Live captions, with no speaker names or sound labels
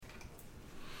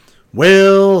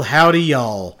Well, howdy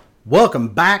y'all. Welcome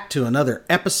back to another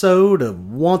episode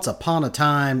of Once Upon a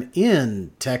Time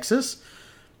in Texas.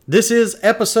 This is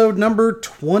episode number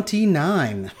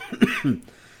 29.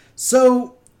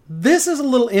 So, this is a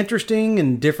little interesting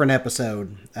and different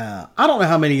episode. I don't know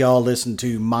how many of y'all listen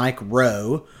to Mike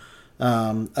Rowe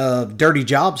of Dirty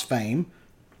Jobs fame,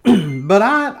 but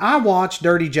I watch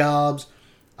Dirty Jobs.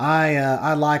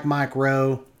 I like Mike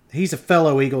Rowe. He's a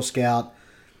fellow Eagle Scout.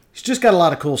 He's just got a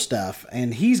lot of cool stuff,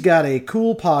 and he's got a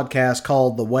cool podcast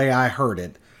called The Way I Heard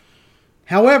It.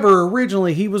 However,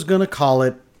 originally he was going to call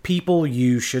it People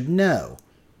You Should Know.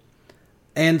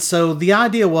 And so the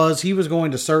idea was he was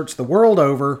going to search the world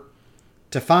over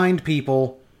to find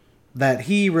people that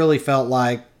he really felt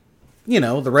like,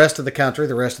 the rest of the country,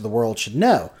 the rest of the world should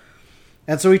know.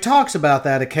 And so he talks about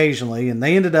that occasionally, and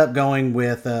they ended up going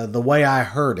with The Way I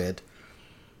Heard It.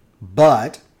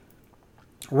 But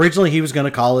originally, he was going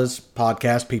to call his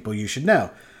podcast People You Should Know.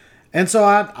 And so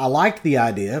I liked the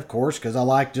idea, of course, because I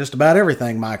like just about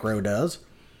everything Mike Rowe does.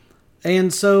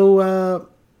 And so,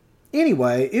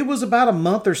 anyway, it was about a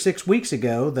month or 6 weeks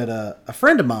ago that a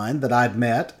friend of mine that I'd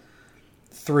met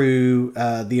through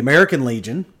the American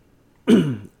Legion.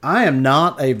 I am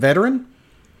not a veteran,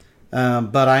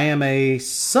 but I am a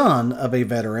son of a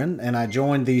veteran, and I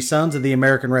joined the Sons of the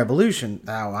American Revolution.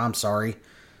 Oh, I'm sorry.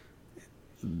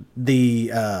 Sons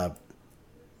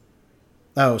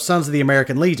of the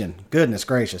American Legion. Goodness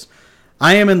gracious.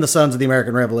 I am in the Sons of the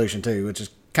American Revolution too, which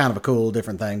is kind of a cool,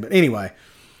 different thing. But anyway,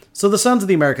 so the Sons of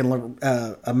the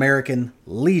American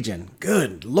Legion.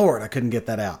 Good Lord, I couldn't get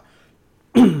that out.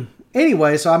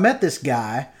 Anyway, so I met this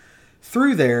guy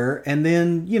through there, and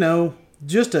then,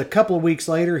 just a couple of weeks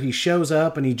later, he shows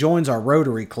up and he joins our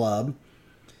Rotary Club.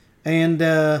 And,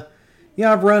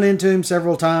 I've run into him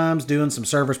several times doing some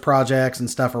service projects and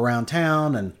stuff around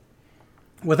town. And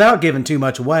without giving too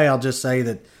much away, I'll just say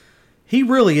that he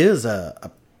really is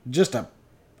just a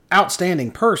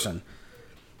outstanding person.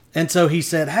 And so he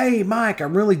said, "Hey, Mike,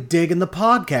 I'm really digging the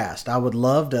podcast. I would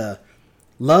love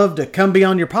to come be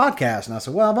on your podcast." And I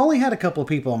said, "Well, I've only had a couple of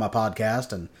people on my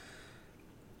podcast. And,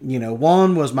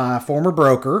 one was my former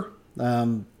broker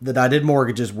that I did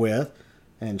mortgages with.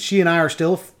 And she and I are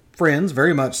still friends,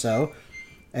 very much so.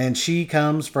 And she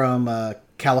comes from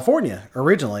California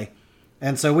originally.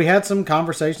 And so we had some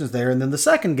conversations there. And then the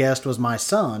second guest was my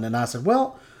son. And I said,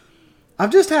 "Well,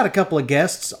 I've just had a couple of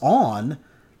guests on.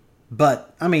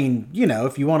 But,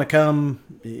 if you want to come,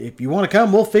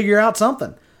 we'll figure out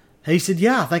something." He said,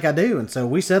 "Yeah, I think I do." And so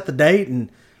we set the date, and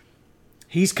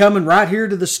he's coming right here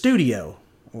to the studio.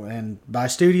 And by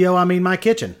studio, I mean my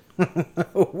kitchen,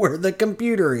 where the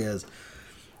computer is.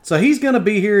 So he's going to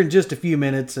be here in just a few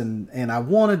minutes, and I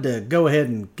wanted to go ahead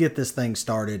and get this thing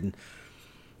started. And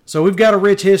so we've got a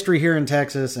rich history here in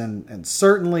Texas, and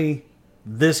certainly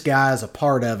this guy is a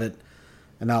part of it,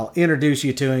 and I'll introduce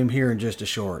you to him here in just a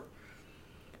short.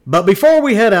 But before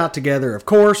we head out together, of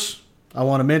course, I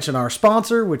want to mention our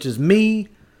sponsor, which is me,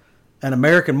 an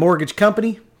American mortgage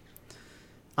company.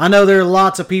 I know there are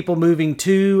lots of people moving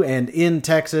to and in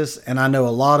Texas, and I know a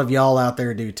lot of y'all out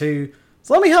there do too.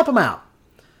 So let me help them out.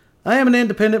 I am an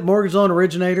independent mortgage loan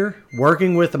originator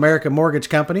working with American Mortgage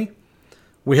Company.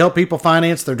 We help people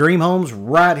finance their dream homes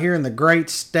right here in the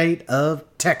great state of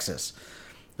Texas.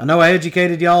 I know I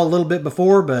educated y'all a little bit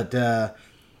before, but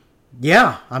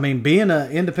being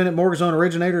an independent mortgage loan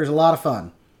originator is a lot of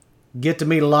fun. Get to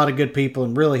meet a lot of good people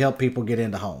and really help people get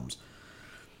into homes.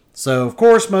 So, of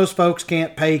course, most folks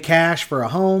can't pay cash for a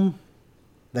home.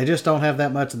 They just don't have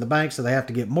that much in the bank, so they have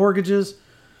to get mortgages.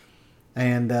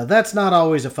 And that's not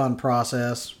always a fun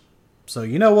process. So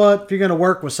you know what? If you're going to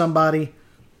work with somebody,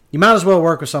 you might as well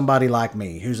work with somebody like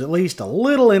me, who's at least a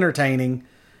little entertaining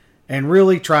and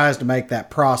really tries to make that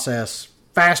process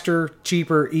faster,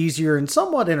 cheaper, easier, and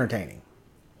somewhat entertaining.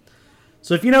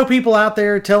 So if you know people out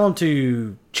there, tell them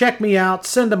to check me out.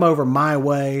 Send them over my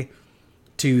way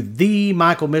to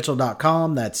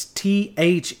themichaelmitchell.com. That's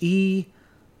THE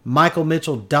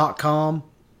michaelmitchell.com.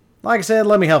 Like I said,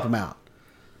 let me help them out.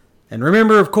 And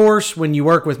remember, of course, when you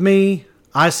work with me,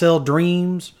 I sell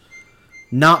dreams,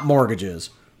 not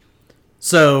mortgages.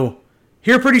 So,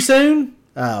 here pretty soon,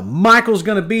 Michael's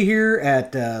going to be here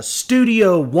at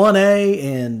Studio 1A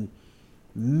in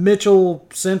Mitchell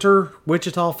Center,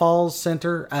 Wichita Falls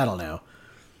Center. I don't know.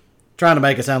 Trying to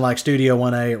make it sound like Studio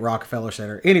 1A at Rockefeller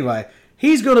Center. Anyway,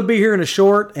 he's going to be here in a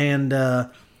short, and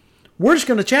we're just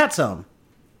going to chat some.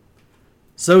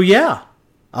 So, yeah,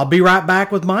 I'll be right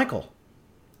back with Michael.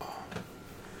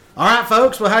 All right,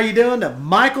 folks. Well, how you doing?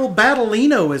 Michael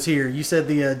Battaglino is here. You said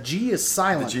the G is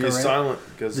silent, The G correct? is silent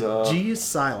because the G is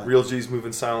silent. Real G's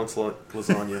moving silence like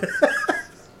lasagna.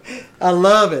 I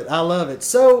love it. I love it.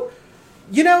 So,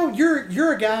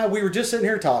 you're a guy, we were just sitting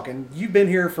here talking. You've been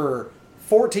here for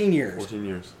 14 years. 14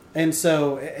 years. And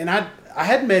so, I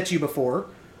hadn't met you before,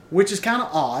 which is kind of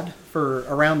odd for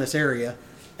around this area.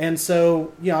 And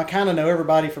so, I kind of know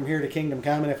everybody from here to Kingdom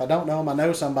Come. And if I don't know them, I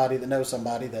know somebody that knows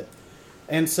somebody that.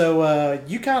 And so,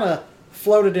 you kind of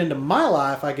floated into my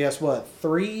life, I guess,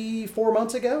 3-4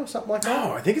 months ago? Something like that?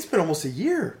 Oh, I think it's been almost a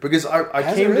year. Because I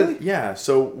Has came it really? to... Yeah,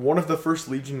 so one of the first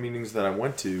Legion meetings that I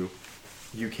went to,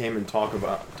 you came and talked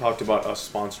about us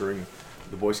sponsoring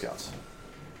the Boy Scouts.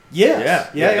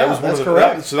 Yes. Yeah. That was that's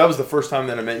correct. So that was the first time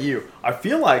that I met you. I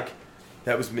feel like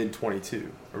that was mid-22,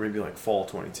 or maybe like fall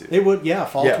 22. It would,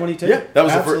 fall 22. Yeah, that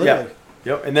was Absolutely. the first.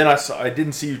 Yeah, yep. And then I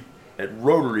didn't see you at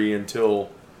Rotary until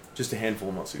just a handful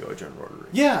of months ago. I joined Rotary.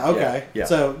 Yeah. Okay. Yeah.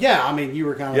 So you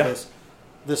were kind of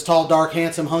this tall, dark,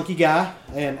 handsome, hunky guy,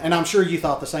 and I'm sure you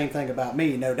thought the same thing about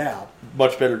me, no doubt.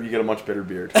 Much better. You get a much better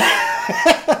beard.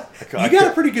 You got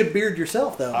a pretty good beard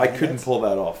yourself, though. I couldn't pull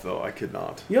that off, though. I could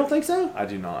not. You don't think so? I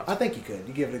do not. I think you could.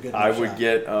 You give it a good. I would shot.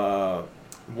 get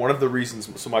one of the reasons.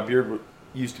 So my beard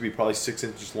used to be probably 6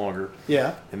 inches longer.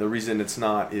 Yeah. And the reason it's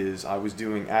not is I was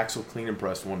doing axle clean and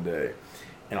press one day,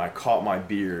 and I caught my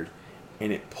beard,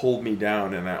 and it pulled me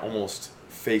down, and I almost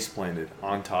face planted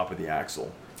on top of the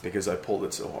axle because I pulled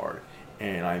it so hard,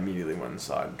 and I immediately went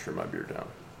inside and trimmed my beard down.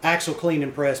 Axle clean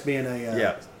and press being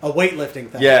a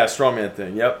weightlifting thing. Yeah, strongman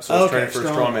thing. Yep. So I was training for a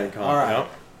strongman comp. All right. Yep.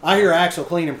 I hear axle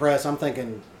clean and press. I'm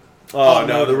thinking. Oh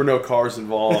no, there were no cars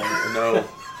involved.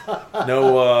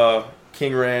 No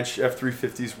King Ranch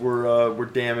F-350s were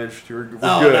damaged. We're good.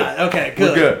 No. Okay,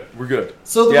 good. We're good.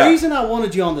 So the reason I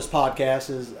wanted you on this podcast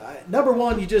is, number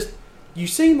one, you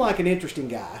seem like an interesting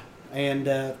guy. And,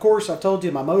 of course, I've told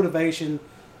you my motivation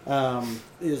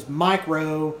is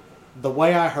micro. The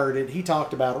way I heard it, he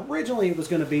talked about originally it was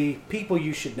going to be people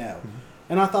you should know. Mm-hmm.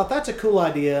 And I thought that's a cool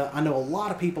idea. I know a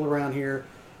lot of people around here.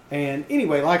 And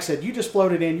anyway, like I said, you just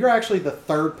floated in. You're actually the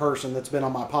third person that's been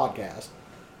on my podcast.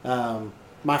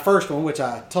 My first one, which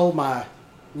I told my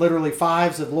literally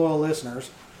 5s of loyal listeners.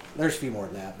 There's a few more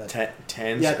than that. But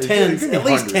tens? Yeah, tens. At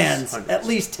least hundreds. tens. Hundreds. At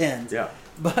least tens. Yeah.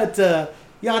 But,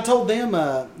 I told them,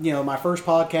 my first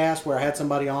podcast where I had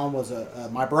somebody on was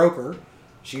my broker.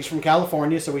 She's from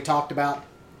California, so we talked about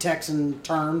Texan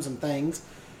terms and things.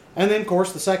 And then, of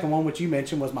course, the second one, which you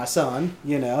mentioned, was my son.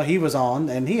 He was on,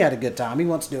 and he had a good time. He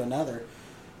wants to do another.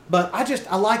 But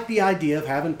I like the idea of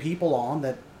having people on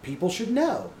that people should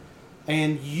know.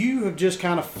 And you have just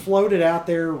kind of floated out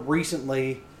there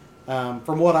recently,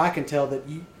 from what I can tell, that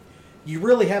you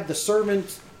really have the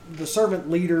servant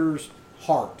leader's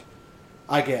heart,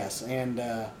 I guess.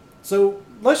 And so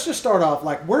let's just start off.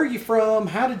 Like, where are you from?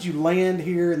 How did you land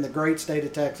here in the great state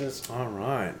of Texas? All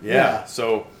right. Yeah.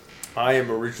 So I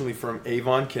am originally from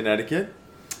Avon, Connecticut.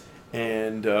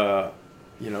 And,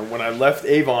 when I left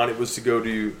Avon, it was to go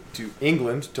to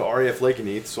England, to RAF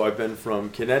Lakenheath. So I've been from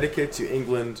Connecticut to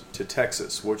England to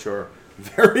Texas, which are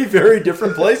very, very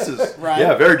different places. Right.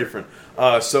 Yeah, very different.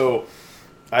 So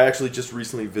I actually just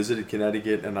recently visited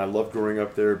Connecticut, and I loved growing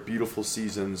up there. Beautiful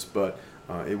seasons, but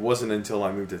it wasn't until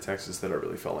I moved to Texas that I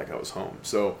really felt like I was home.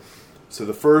 So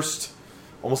the first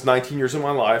almost 19 years of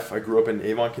my life, I grew up in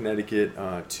Avon, Connecticut.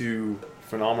 2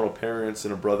 phenomenal parents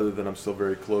and a brother that I'm still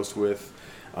very close with.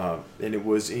 And it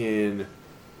was in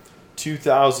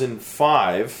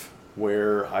 2005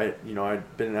 where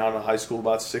I'd been out of high school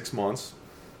about 6 months,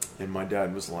 and my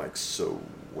dad was like, "So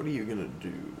what are you gonna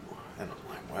do?" And I'm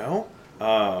like, "Well,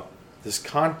 this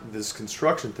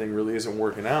construction thing really isn't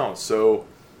working out. So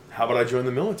how about I join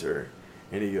the military?"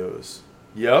 And he goes,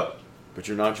 "Yep, but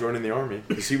you're not joining the Army,"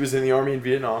 because he was in the Army in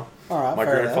Vietnam. All right, my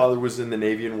grandfather was in the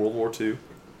Navy in World War II,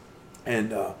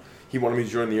 and he wanted me to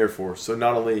join the Air Force. So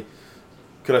not only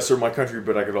could I serve my country,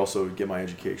 but I could also get my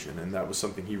education, and that was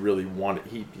something he really wanted.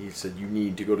 He said, "You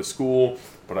need to go to school,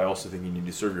 but I also think you need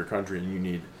to serve your country, and you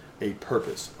need a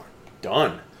purpose."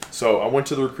 Done. So I went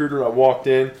to the recruiter. I walked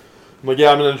in. I'm like,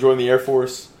 "Yeah, I'm going to join the Air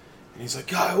Force." And he's like,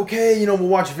 "God, okay, we'll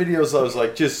watch videos." I was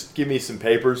like, "Just give me some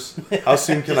papers. How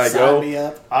soon can I go?" Sign me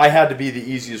up. I had to be the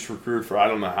easiest recruit for I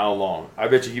don't know how long. I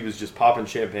bet you he was just popping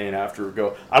champagne after a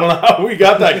go. I don't know how we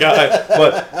got that guy.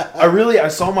 But I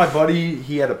saw my buddy,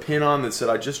 he had a pin on that said,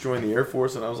 "I just joined the Air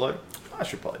Force." And I was like, I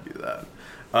should probably do that.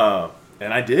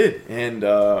 And I did. And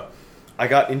I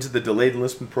got into the delayed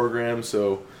enlistment program.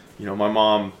 So, my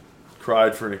mom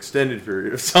cried for an extended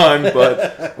period of time,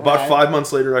 but about 5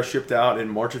 months later, I shipped out in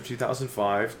March of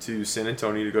 2005 to San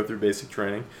Antonio to go through basic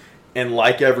training. And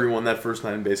like everyone, that first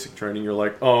night in basic training, you're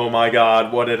like, "Oh my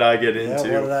God, what did I get into?"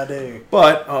 Yeah, what did I do?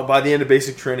 But by the end of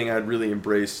basic training, I had really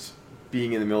embraced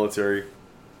being in the military.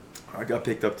 I got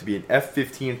picked up to be an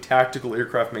F-15 tactical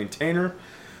aircraft maintainer,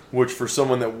 which for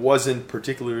someone that wasn't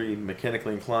particularly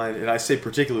mechanically inclined, and I say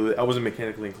particularly, I wasn't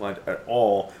mechanically inclined at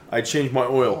all. I changed my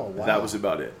oil. Oh, wow. That was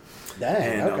about it.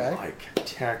 Dang, And okay. I'm like,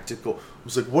 tactical. I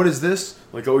was like, what is this?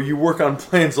 Like, oh, you work on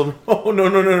planes. I'm like, oh,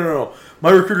 no.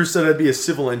 My recruiter said I'd be a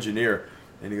civil engineer.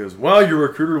 And he goes, well, your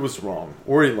recruiter was wrong.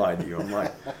 Or he lied to you. I'm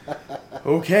like,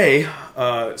 okay.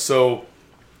 So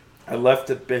I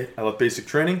left basic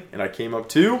training, and I came up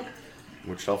to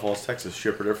Wichita Falls, Texas,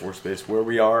 Shepherd Air Force Base, where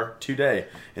we are today.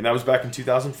 And that was back in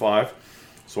 2005.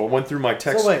 So I went through my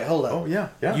tech. So wait, hold on. Oh,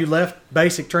 yeah. You left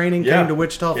basic training, came to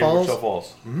Wichita Falls? Wichita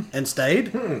Falls. Mm-hmm. And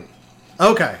stayed?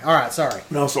 Okay, all right, sorry.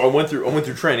 No, so I went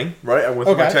through training, right? I went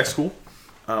through my Okay. tech school.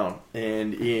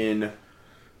 And in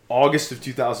August of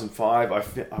 2005,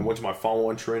 I went to my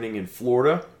follow-on training in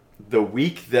Florida the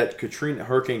week that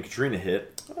Hurricane Katrina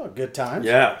hit. Oh, good times.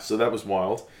 Yeah, so that was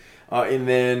wild. And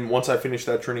then once I finished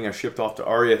that training, I shipped off to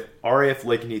RAF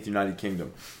Lakenheath, United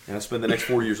Kingdom. And I spent the next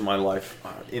 4 years of my life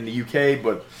in the UK,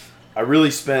 but I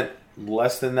really spent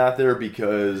less than that there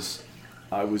because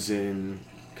I was in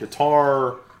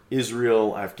Qatar,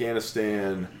 Israel,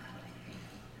 Afghanistan,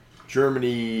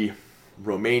 Germany,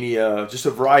 Romania, just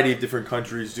a variety of different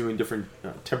countries doing different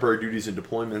temporary duties and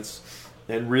deployments,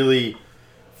 and really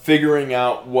figuring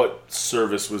out what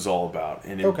service was all about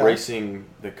and embracing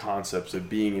the concepts of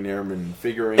being an airman,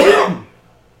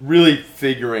 really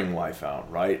figuring life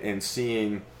out, right? And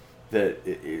seeing that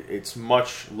it's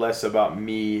much less about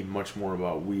me, much more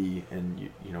about we. And,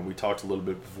 we talked a little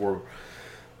bit before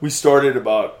we started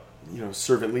about,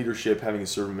 servant leadership, having a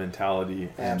servant mentality.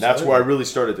 And that's where I really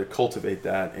started to cultivate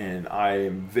that. And I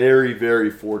am very, very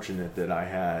fortunate that I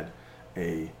had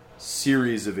a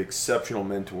series of exceptional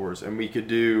mentors. And we could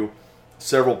do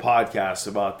several podcasts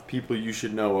about the people you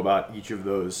should know about each of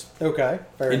those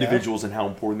individuals and how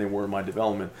important they were in my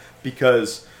development.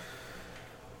 Because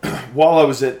while I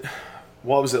was at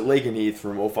Lakenheath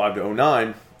from 2005 to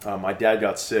 2009, my dad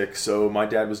got sick. So my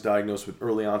dad was diagnosed with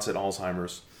early onset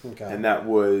Alzheimer's. Okay. And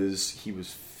he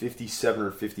was 57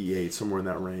 or 58, somewhere in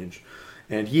that range.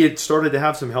 And he had started to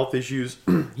have some health issues.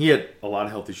 He had a lot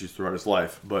of health issues throughout his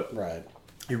life, but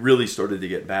he really started to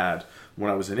get bad when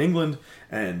I was in England,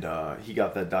 and he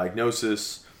got that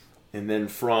diagnosis. And then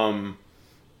from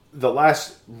the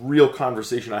last real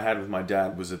conversation I had with my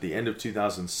dad was at the end of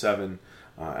 2007,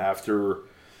 after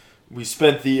we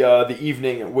spent the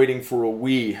evening waiting for a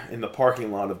Wii in the parking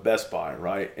lot of Best Buy,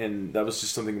 right? And that was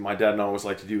just something my dad and I always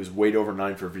like to do, is wait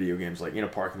overnight for video games, like in a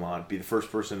parking lot, be the first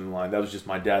person in line. That was just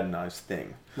my dad and I's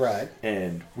thing. Right.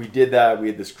 And we did that. We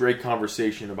had this great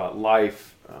conversation about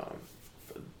life,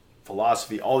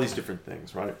 philosophy, all these different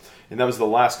things, right? And that was the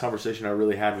last conversation I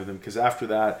really had with him, because after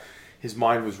that, his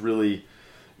mind was really,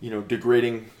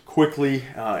 degrading quickly,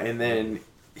 and then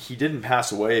he didn't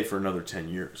pass away for another 10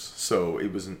 years. So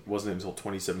it wasn't until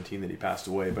 2017 that he passed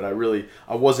away. But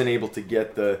I wasn't able to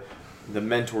get the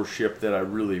mentorship that I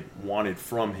really wanted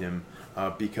from him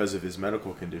because of his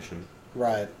medical condition.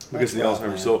 Right. Because of the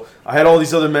Alzheimer's. So I had all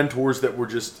these other mentors that were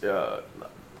just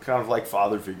kind of like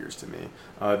father figures to me,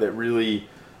 that really,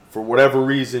 for whatever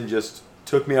reason, just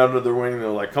took me under their wing. They're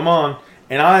like, come on.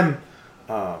 And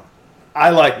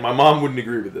my mom wouldn't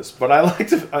agree with this, but I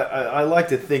like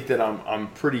to think that I'm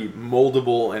pretty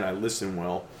moldable and I listen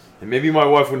well. And maybe my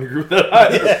wife wouldn't agree with that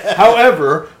either. Yeah.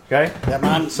 However,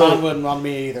 mine wouldn't want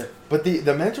me either. But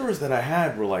the mentors that I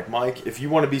had were like, Mike, if you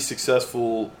want to be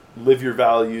successful, live your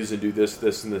values and do this,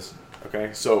 this, and this.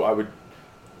 Okay, so I would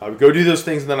go do those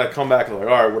things, and then I'd come back and like,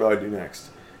 all right, what do I do next?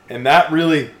 And that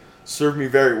really served me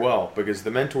very well, because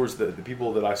the mentors, the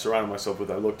people that I surrounded myself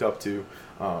with, I looked up to.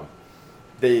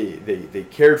 They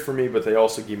cared for me, but they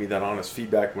also gave me that honest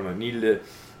feedback when I needed it.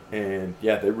 And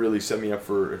yeah, they really set me up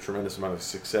for a tremendous amount of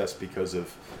success because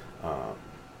of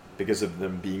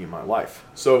them being in my life.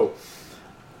 So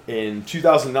in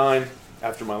 2009,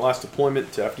 after my last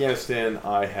deployment to Afghanistan,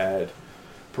 I had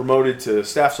promoted to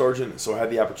staff sergeant, so I had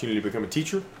the opportunity to become a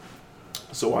teacher.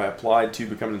 So I applied to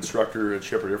become an instructor at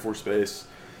Shepherd Air Force Base,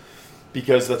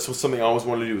 because that's something I always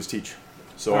wanted to do, was teach.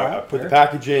 So I put the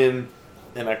package in,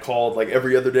 and I called like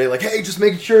every other day, like, hey, just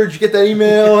making sure, did you get that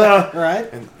email? Right.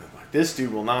 And this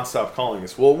dude will not stop calling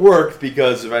us. Well, it worked,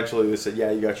 because eventually they said,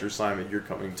 yeah, you got your assignment. You're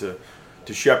coming to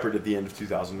Shepherd at the end of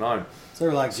 2009. So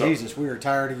they're like, Jesus, we were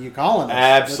tired of you calling us.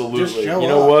 Absolutely. You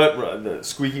know what? The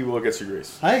squeaky wheel gets the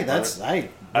grease. Hey,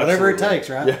 whatever it takes,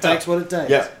 right? Yeah. It takes what it takes.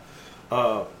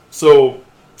 Yeah. So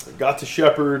got to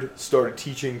Shepherd, started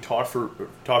teaching, taught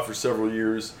for several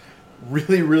years.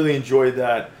 Really, really enjoyed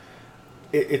that.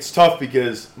 It's tough,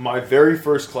 because my very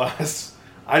first class,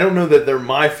 I don't know that they're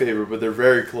my favorite, but they're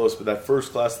very close. But that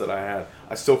first class that I had,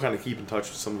 I still kind of keep in touch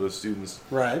with some of those students.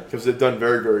 Right. Because they've done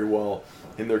very, very well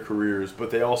in their careers.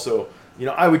 But they also,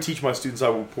 I would teach my students, I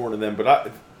would pour into them,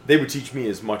 but they would teach me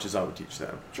as much as I would teach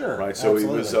them. Sure. Right. So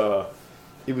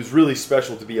it was really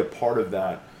special to be a part of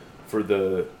that for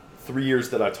the 3 years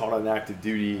that I taught on active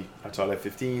duty. I taught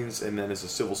F-15s, and then as a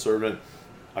civil servant,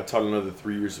 I taught another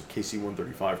 3 years of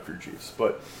KC-135 crew chiefs.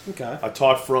 But okay. I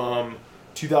taught from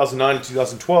 2009 to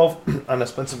 2012, and I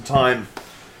spent some time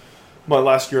my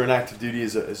last year on active duty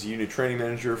as a unit training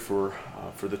manager for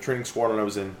the training squadron I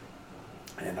was in.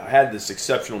 And I had this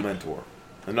exceptional mentor,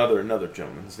 another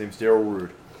gentleman. His name's Daryl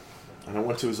Rude. And I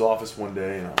went to his office one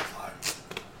day, and I was like,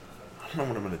 I don't know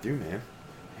what I'm going to do, man.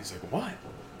 He's like, what?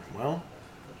 Well,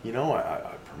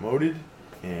 I promoted,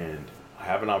 and I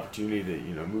have an opportunity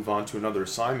to, move on to another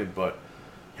assignment, but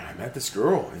I met this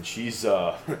girl, and she's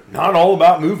not all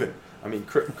about moving. I mean,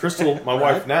 Crystal, my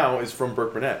right. wife now, is from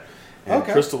Burke Burnett. And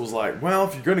okay. Crystal was like, well,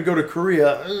 if you're going to go to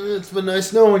Korea, it's been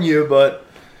nice knowing you, but...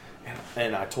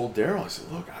 And I told Daryl, I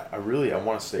said, look, I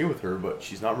want to stay with her, but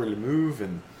she's not ready to move,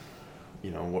 and,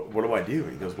 what do I do?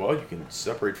 And he goes, well, you can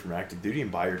separate from active duty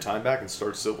and buy your time back and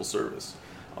start civil service.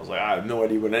 I was like, I have no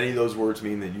idea what any of those words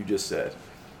mean that you just said.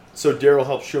 So Daryl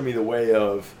helped show me the way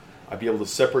of I'd be able to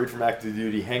separate from active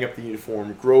duty, hang up the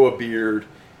uniform, grow a beard,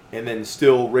 and then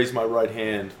still raise my right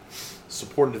hand,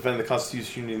 support and defend the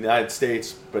Constitution of the United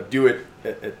States, but do it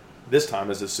at this time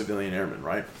as a civilian airman,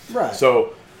 right? Right.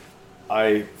 So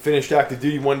I finished active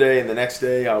duty one day, and the next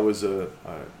day I was a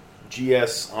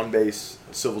GS on base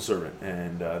civil servant,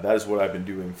 and that is what I've been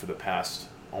doing for the past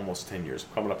almost 10 years,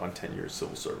 coming up on 10 years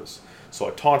civil service. So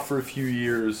I taught for a few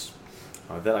years,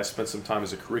 then I spent some time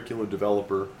as a curriculum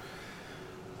developer.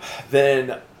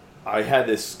 Then I had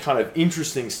this kind of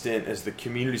interesting stint as the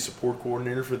community support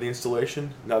coordinator for the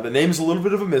installation. Now the name is a little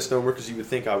bit of a misnomer because you would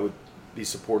think I would be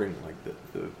supporting like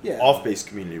the off-base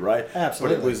community, right?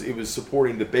 Absolutely. But it was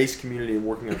supporting the base community and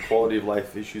working on quality of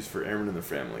life issues for airmen and their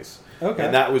families. Okay.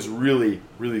 And that was really,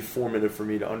 really formative for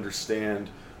me to understand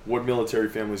what military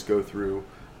families go through,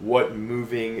 what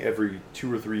moving every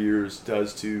 2 or 3 years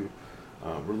does to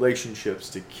relationships,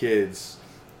 to kids,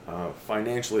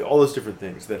 financially, all those different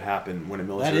things that happen when a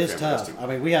military family has to. I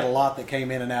mean, we had a lot that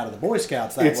came in and out of the Boy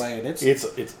Scouts that way, and it's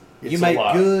you a make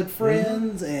lot. good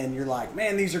friends, and you're like,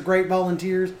 man, these are great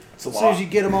volunteers. As soon as you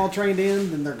get them all trained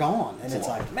in, then they're gone, and it's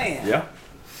like, man.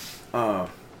 Yeah.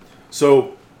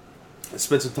 So I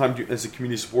spent some time as a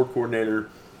community support coordinator.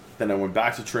 Then I went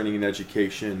back to training and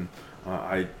education.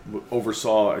 I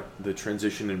oversaw the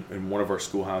transition in one of our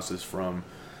schoolhouses from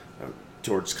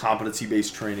towards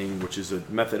competency-based training, which is a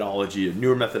methodology, a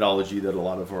newer methodology that a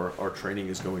lot of our training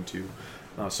is going to.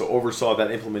 So oversaw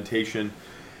that implementation.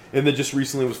 And then just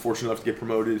recently was fortunate enough to get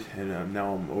promoted, and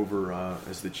now I'm over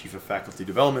as the Chief of Faculty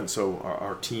Development. So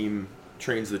our team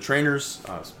trains the trainers,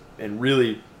 and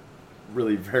really,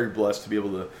 really very blessed to be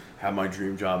able to have my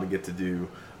dream job and get to do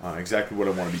exactly what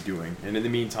I want to be doing. And in the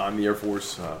meantime, the Air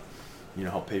Force,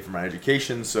 helped pay for my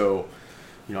education. So,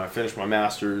 I finished my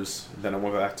master's, then I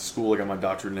went back to school. I got my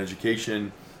doctorate in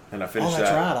education, and I finished that.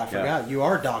 Oh, that's right. I forgot. You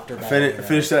are a doctor. I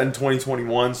finished that in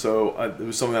 2021, so it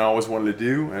was something I always wanted to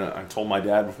do, and I told my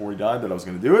dad before he died that I was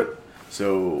going to do it.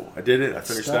 So I did it. I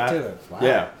finished Stuck that. to it. Wow.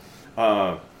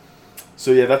 Yeah.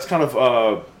 So yeah, that's kind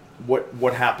of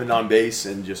what happened on base,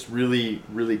 and just really,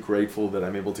 really grateful that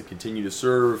I'm able to continue to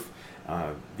serve.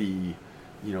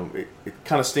 It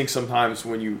kind of stinks sometimes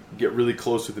when you get really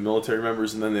close with the military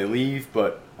members and then they leave,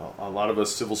 but a lot of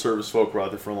us civil service folk were out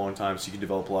there for a long time, so you can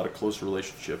develop a lot of close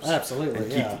relationships.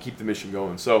 Absolutely, and keep the mission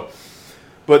going. So,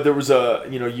 but there was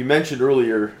you mentioned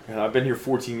earlier, and I've been here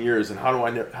 14 years, and how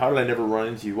did I never run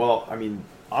into you? Well, I mean,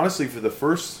 honestly, for the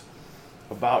first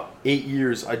about 8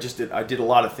 years, I did a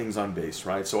lot of things on base,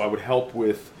 right? So I would help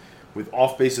with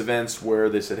off-base events where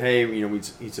they said, hey, we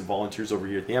need some volunteers over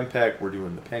here at the MPEC. We're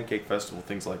doing the Pancake Festival,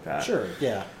 things like that. Sure,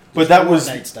 yeah. But that was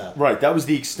stuff. Right. That was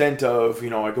the extent of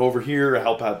I go over here, I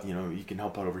help out. You can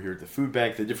help out over here at the food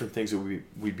bank, the different things that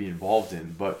we'd be involved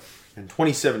in. But in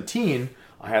 2017,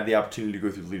 I had the opportunity to go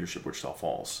through leadership Wichita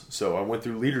Falls. So I went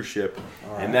through leadership,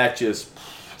 and that just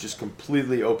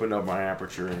completely opened up my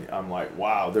aperture, and I'm like,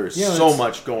 wow, there's so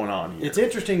much going on here. It's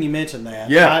interesting you mentioned that.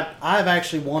 Yeah. I've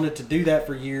actually wanted to do that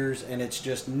for years, and it's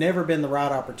just never been the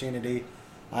right opportunity.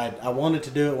 I wanted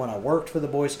to do it when I worked for the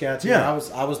Boy Scouts. Yeah.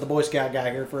 I was the Boy Scout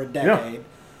guy here for a decade,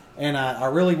 and I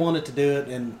really wanted to do it,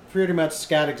 and pretty much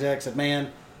Scout exec said,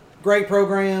 man, great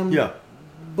program,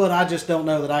 but I just don't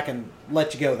know that I can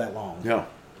let you go that long. Yeah.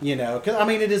 Because, I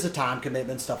mean, it is a time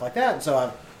commitment, stuff like that, and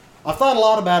so I've thought a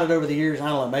lot about it over the years. I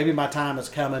don't know, maybe my time is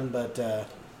coming, but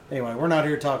Anyway, we're not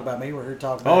here to talk about me. We're here to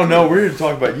talk about Oh, you. no, we're here to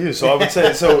talk about you. So I would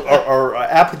say, our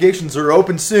applications are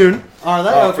open soon. Are they?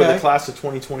 Okay. For the class of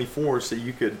 2024. So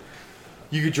you could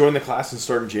join the class and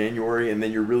start in January, and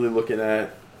then you're really looking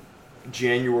at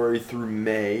January through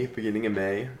May, beginning of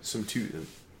May, some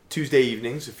Tuesday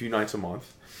evenings, a few nights a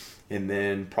month, and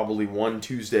then probably one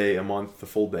Tuesday a month, the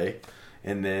full day,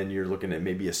 and then you're looking at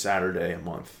maybe a Saturday a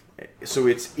month. So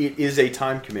it is a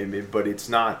time commitment, but it's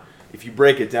not. If you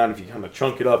break it down, if you kind of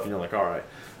chunk it up, and you're like, all right,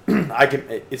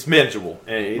 it's manageable,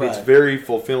 and it's very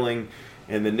fulfilling,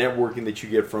 and the networking that you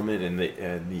get from it, and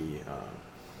the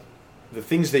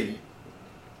things that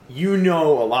you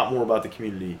know a lot more about the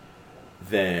community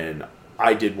than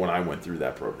I did when I went through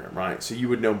that program, right? So you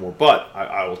would know more. But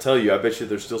I will tell you, I bet you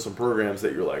there's still some programs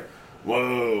that you're like,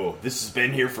 whoa, this has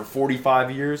been here for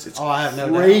 45 years. It's I have no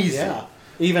crazy. doubt. Yeah.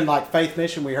 Even like Faith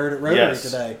Mission, we heard at Rotary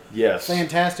today. Yes.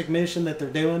 Fantastic mission that they're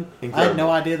doing. Incredible. I had no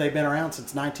idea they've been around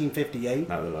since 1958.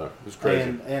 No. It was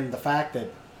crazy. And the fact that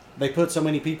they put so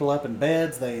many people up in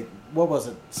beds, what was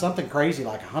it? Something crazy,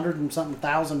 like 100 and something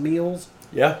thousand meals.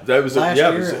 Yeah, that was last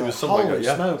year. It was something like that.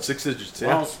 Yeah, smokes. 6 digits.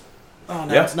 Yeah. Oh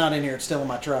no, it's not in here. It's still in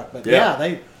my truck. But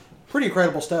they pretty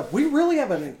incredible stuff. We really have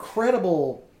an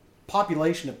incredible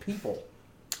population of people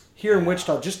here in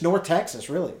Wichita, just North Texas,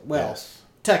 really. Well,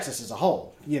 Texas as a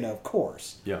whole, of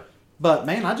course. Yeah. But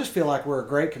man, I just feel like we're a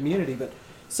great community. But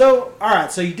so, all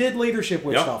right, so you did leadership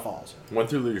Wichita Falls. Went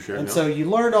through leadership. And so you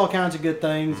learned all kinds of good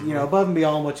things, above and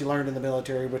beyond what you learned in the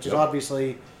military, which is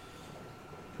obviously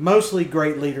mostly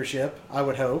great leadership, I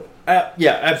would hope.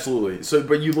 Yeah, absolutely. So,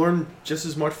 but you learn just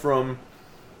as much from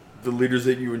the leaders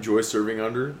that you enjoy serving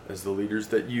under as the leaders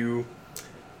that you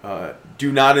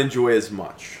do not enjoy as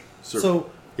much. So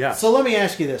let me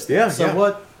ask you this. Then.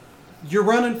 What you're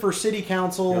running for city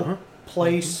council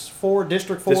place 4,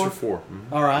 District 4? District 4.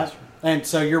 Mm-hmm. All right. And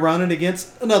so you're running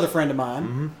against another friend of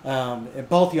mine. And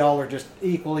both y'all are just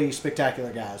equally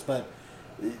spectacular guys. But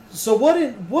so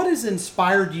what has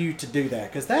inspired you to do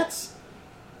that? Because that's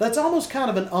almost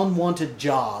kind of an unwanted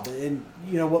job. And,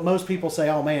 what most people say,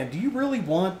 oh, man, do you really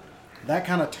want that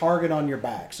kind of target on your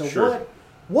back? So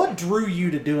what drew you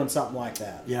to doing something like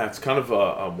that? Yeah, it's kind of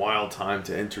a wild time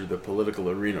to enter the political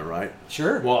arena, right?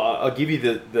 Sure. Well, I'll give you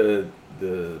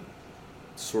the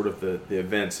sort of the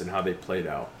events and how they played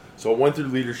out. So I went through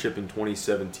leadership in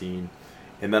 2017,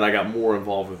 and then I got more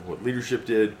involved with what leadership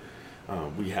did.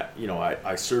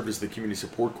 I served as the community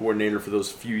support coordinator for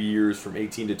those few years from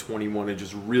 18 to 21, and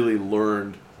just really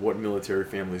learned what military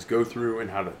families go through and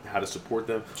how to support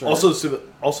them. Sure.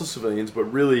 Also civilians, but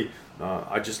really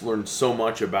I just learned so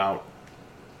much about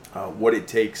what it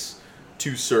takes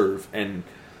to serve, and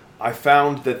I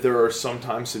found that there are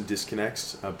sometimes some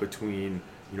disconnects between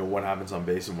what happens on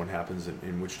base and what happens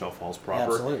in Wichita Falls proper.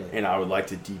 Absolutely. And I would like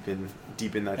to deepen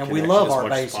that connection we love as our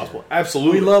much base as possible. here.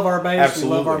 Absolutely. We love our base.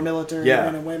 Absolutely. We love our military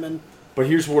men and women. But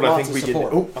here's what I think we can do.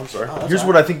 Oh, I'm sorry. Here's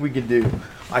what I think we can do.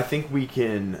 I think we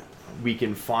can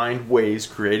find ways,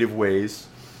 creative ways,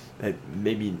 at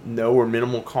maybe no or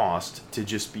minimal cost, to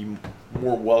just be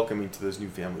more welcoming to those new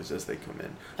families as they come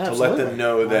in. Absolutely. To let them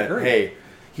know that, hey,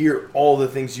 here are all the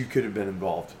things you could have been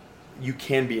involved. You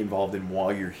can be involved in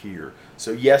while you're here.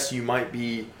 So yes, you might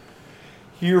be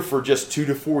here for just 2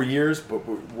 to 4 years, but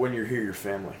when you're here, you're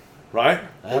family, right?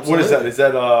 Absolutely. What is that? Is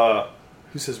that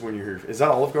who says when you're here? Is that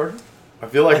Olive Garden? I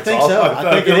feel like I think so.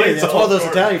 I think it is. It's one of those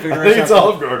Italian figure. I think it's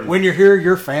Olive Garden. When you're here,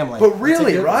 you're family. But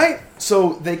really, right?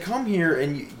 So they come here,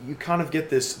 and you kind of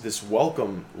get this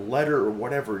welcome letter or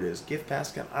whatever it is, gift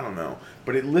basket, I don't know.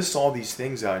 But it lists all these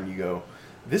things out, and you go,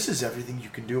 this is everything you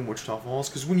can do in Wichita Falls.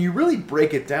 Because when you really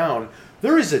break it down,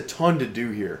 there is a ton to do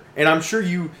here. And I'm sure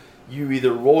you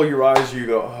either roll your eyes or you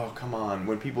go, oh, come on.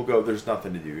 When people go, there's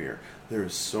nothing to do here. There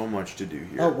is so much to do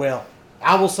here. Oh, well,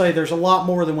 I will say there's a lot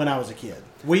more than when I was a kid.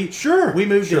 We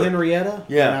moved to Henrietta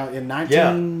in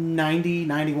 1990,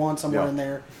 91, somewhere in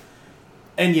there.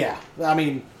 And I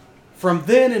mean, from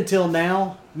then until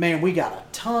now, man, we got a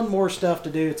ton more stuff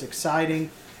to do. It's exciting.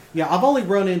 Yeah, I've only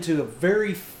run into a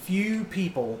very few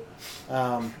people.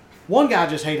 One guy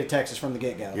just hated Texas from the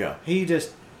get-go. Yeah. He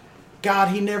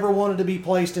never wanted to be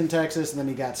placed in Texas, and then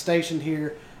he got stationed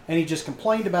here, and he just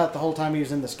complained about it the whole time he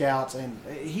was in the Scouts, and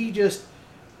he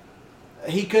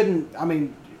couldn't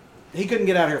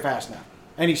get out here fast enough.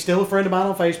 And he's still a friend of mine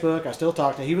on Facebook. I still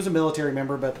talk to him. He was a military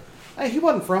member, but he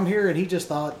wasn't from here, and he just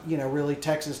thought, really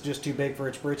Texas is just too big for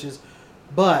its britches.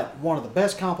 But one of the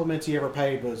best compliments he ever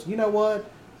paid was, you know what?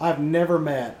 I've never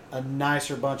met a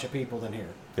nicer bunch of people than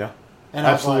here. Yeah. And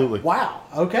absolutely. I was like, wow,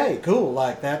 okay, cool.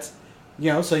 Like, that's,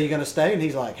 so you're going to stay? And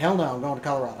he's like, hell no, I'm going to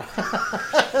Colorado.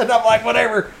 And I'm like,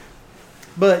 whatever.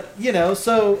 But,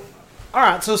 so All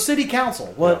right, so city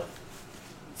council. What? Yeah.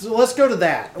 So let's go to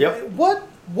that. Yep.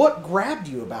 What grabbed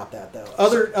you about that though?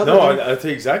 I'll tell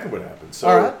you exactly what happened.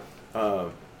 So, all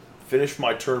right. Finished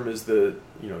my term as the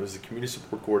community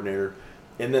support coordinator,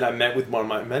 and then I met with one of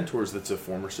my mentors that's a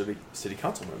former city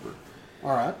council member.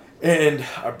 All right. And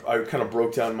I kind of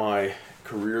broke down my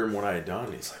career and what I had done.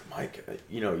 And he's like, Mike,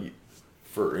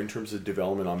 in terms of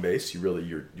development on base,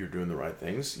 you're doing the right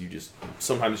things. You just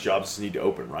sometimes jobs just need to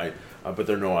open, right? But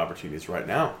there are no opportunities right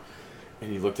now.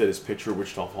 And he looked at his picture of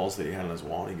Wichita Falls that he had on his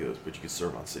wall, and he goes, "But you could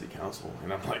serve on city council."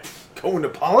 And I'm like, "Go into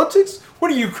politics? What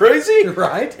are you, crazy?"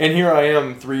 Right. And here I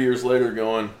am 3 years later,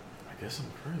 going, "I guess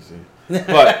I'm crazy."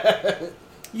 But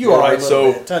you are right.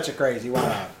 So touch of crazy. Why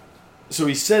not? So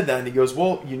he said that, and he goes,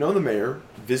 "Well, you know the mayor.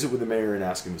 Visit with the mayor and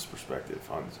ask him his perspective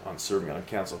on serving on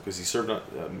council, because he served on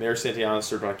Mayor Santillana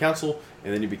served on council,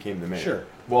 and then he became the mayor." Sure.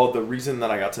 Well, the reason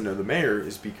that I got to know the mayor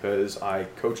is because I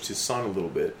coached his son a little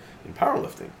bit in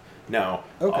powerlifting. Now,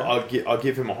 okay. I'll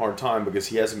give him a hard time because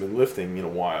he hasn't been lifting in a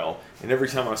while, and every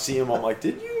time I see him, I'm like,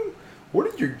 where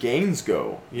did your gains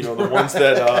go? The ones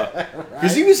that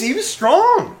because he was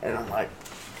strong, and I'm like.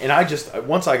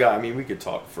 And we could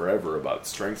talk forever about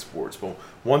strength sports, but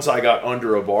once I got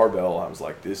under a barbell, I was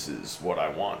like, this is what I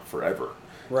want forever.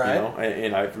 Right.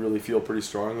 And I really feel pretty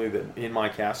strongly that in my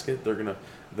casket,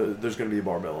 there's gonna be a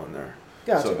barbell in there.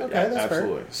 Gotcha. So, okay, that's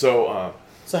absolutely. Fair.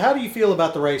 So how do you feel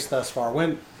about the race thus far?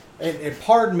 And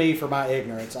pardon me for my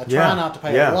ignorance. I try not to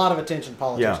pay a lot of attention to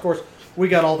politics. Yeah. Of course, we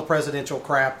got all the presidential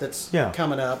crap that's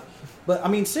coming up. But,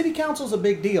 city council's a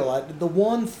big deal. The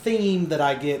one theme that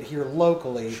I get here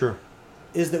locally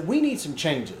is that we need some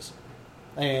changes.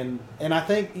 And I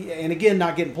think, and again,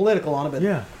 not getting political on it,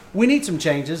 but we need some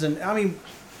changes. And,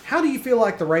 how do you feel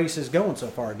like the race is going so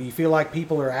far? Do you feel like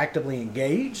people are actively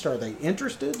engaged? Are they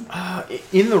interested?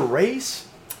 In the race,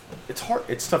 it's hard.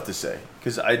 It's tough to say,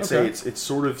 because I'd say it's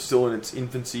sort of still in its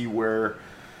infancy where,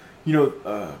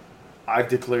 I've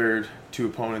declared, two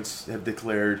opponents have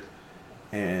declared,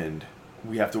 and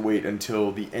we have to wait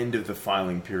until the end of the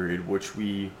filing period, which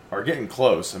we are getting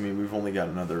close. We've only got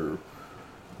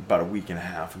about a week and a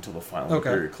half until the filing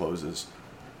period closes.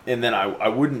 And then I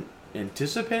wouldn't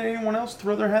anticipate anyone else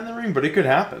throw their hat in the ring, but it could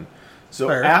happen. So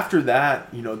after that,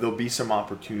 there'll be some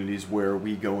opportunities where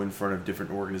we go in front of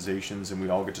different organizations and we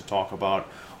all get to talk about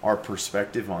our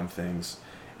perspective on things.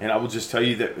 And I will just tell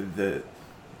you that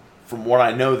from what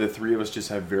I know, the three of us just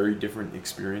have very different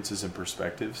experiences and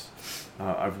perspectives.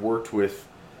 I've worked with,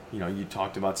 you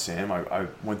talked about Sam. I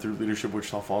went through Leadership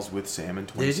Wichita Falls with Sam in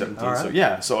 2017.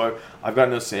 Right. So I've got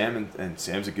to know Sam, and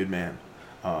Sam's a good man.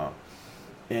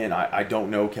 And I don't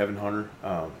know Kevin Hunter.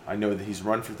 I know that he's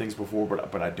run for things before,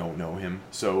 but I don't know him.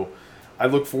 So I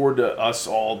look forward to us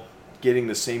all getting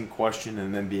the same question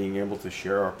and then being able to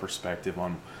share our perspective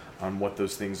on what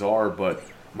those things are. But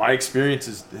my experience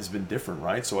has been different,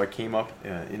 right? So I came up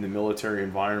in the military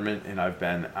environment, and I've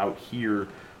been out here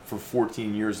for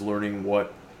 14 years learning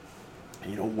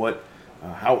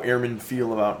how airmen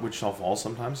feel about Wichita Falls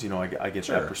sometimes. I get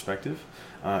that perspective.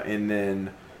 And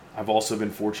then I've also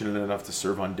been fortunate enough to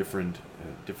serve on different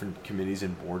committees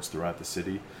and boards throughout the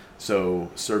city.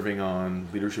 So serving on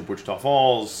Leadership Wichita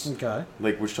Falls,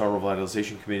 Lake Wichita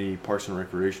Revitalization Committee, Parks and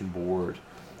Recreation Board,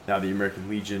 now the American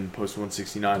Legion, Post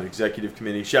 169 Executive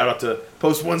Committee. Shout out to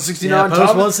Post 169. Post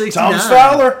 169. Thomas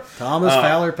Fowler.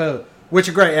 Fowler Post. Which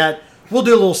are great. We'll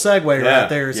do a little segue right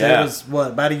there. So it was,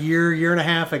 about a year and a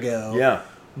half ago. Yeah.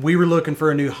 We were looking for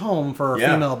a new home for our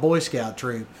female Boy Scout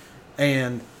troop.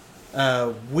 And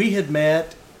we had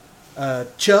met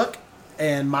Chuck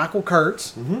and Michael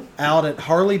Kurtz out at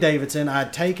Harley Davidson.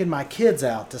 I'd taken my kids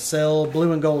out to sell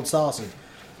blue and gold sausage.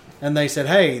 And they said,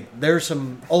 hey, there's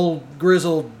some old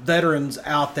grizzled veterans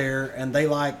out there, and they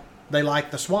like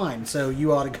the swine, so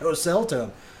you ought to go sell to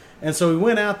them. And so we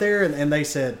went out there, and they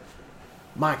said,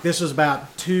 Mike, this was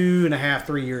about 2.5,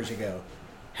 3 years ago.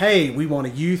 Hey, we want a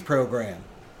youth program.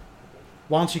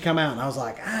 Why don't you come out? And I was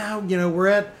like, we're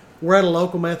at a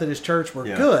local Methodist church. We're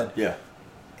good. Yeah.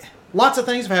 Lots of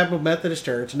things have happened with Methodist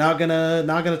Church. Not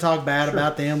gonna talk bad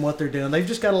about them, what they're doing. They've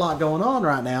just got a lot going on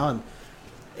right now. And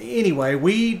anyway,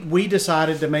 we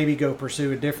decided to maybe go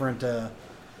pursue a different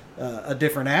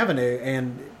avenue.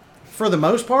 And for the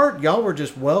most part, y'all were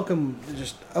just welcome,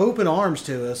 just open arms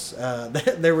to us.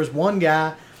 There was one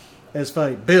guy, it's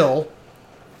funny, Bill,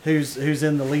 who's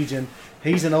in the Legion.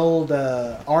 He's an old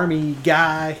Army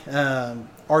guy,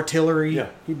 artillery. Yeah.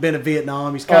 He'd been in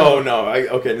Vietnam. He's kind of, no.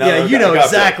 You know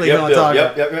exactly what I'm talking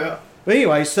about. Yep. But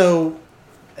anyway, so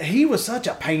he was such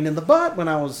a pain in the butt when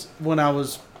I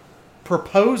was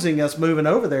proposing us moving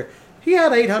over there. He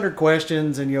had 800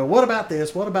 questions, and what about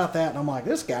this? What about that? And I'm like,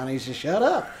 this guy needs to shut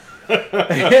up.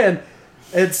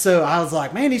 and so I was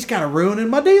like, man, he's kind of ruining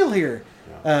my deal here.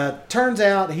 Turns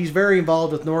out he's very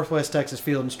involved with Northwest Texas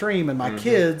Field and Stream, and my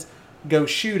kids go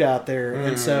shoot out there.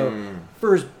 And so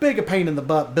for as big a pain in the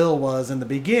butt Bill was in the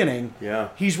beginning,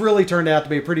 he's really turned out to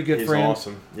be a pretty good friend. He's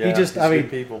awesome. Yeah, he just, I mean,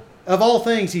 people. Of all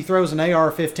things, he throws an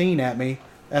AR-15 at me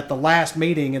at the last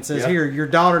meeting and says, here, your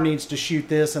daughter needs to shoot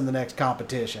this in the next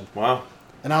competition. Wow.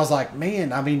 And I was like,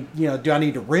 man, I mean, do I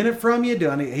need to rent it from you?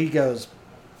 He goes,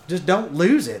 just don't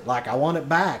lose it. Like, I want it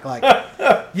back. Like,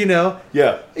 you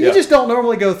just don't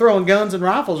normally go throwing guns and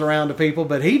rifles around to people,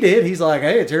 but he did. He's like,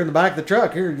 hey, it's here in the back of the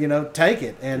truck. Here, take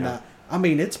it. And, I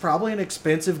mean, it's probably an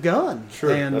expensive gun.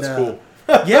 Sure, and, that's cool.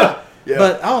 Yeah.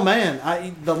 But, oh,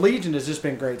 man, the Legion has just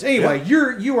been great. So anyway,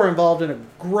 you are involved in a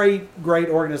great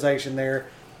organization there.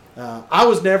 I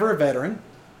was never a veteran,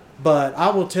 but I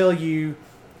will tell you,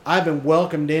 I've been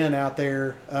welcomed in out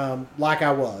there like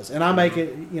I was. And I make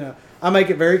it, I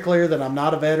make it very clear that I'm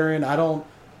not a veteran. I don't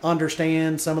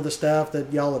understand some of the stuff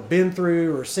that y'all have been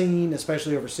through or seen,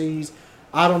 especially overseas.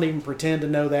 I don't even pretend to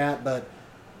know that, but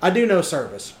I do know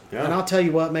service. Yeah. And I'll tell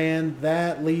you what, man,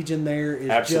 that Legion there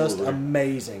is just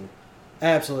amazing.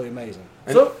 Absolutely amazing.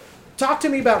 And so, talk to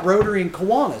me about Rotary and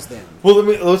Kiwanis then. Well,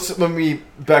 let me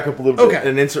back up a little bit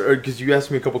and answer, because you asked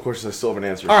me a couple questions I still haven't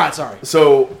answered. All right, sorry.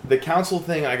 So the council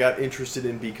thing I got interested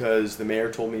in because the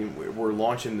mayor told me we're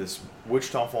launching this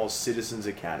Wichita Falls Citizens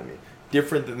Academy.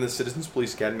 Different than the Citizens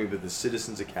Police Academy, but the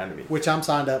Citizens Academy. Which I'm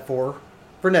signed up for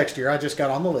next year. I just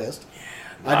got on the list.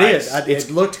 Yeah, nice. I did.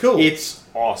 It looked cool. It's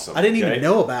awesome. I didn't even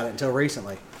know about it until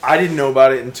recently. I didn't know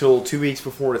about it until 2 weeks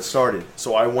before it started.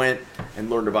 So I went and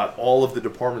learned about all of the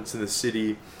departments in the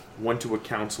city, went to a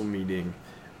council meeting,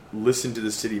 listened to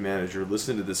the city manager,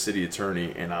 listened to the city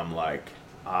attorney, and I'm like,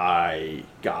 I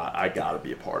got to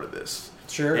be a part of this.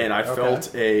 Sure. And I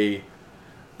felt a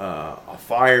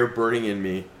fire burning in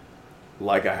me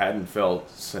like I hadn't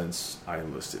felt since I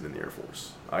enlisted in the Air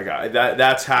Force.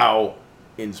 That's how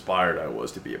inspired I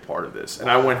was to be a part of this.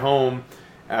 And I went home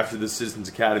after the Citizens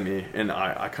Academy, and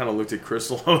I kind of looked at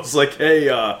Crystal. I was like, hey,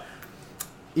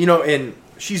 and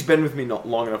she's been with me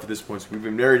long enough at this point. So we've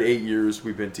been married 8 years.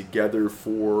 We've been together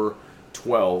for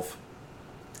 12.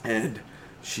 And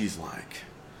she's like,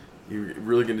 you're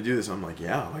really going to do this? I'm like,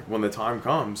 yeah. Like, when the time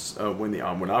comes, when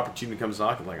opportunity comes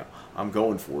knocking, like, I'm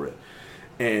going for it.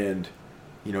 And,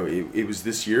 it was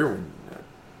this year when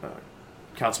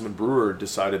Councilman Brewer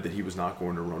decided that he was not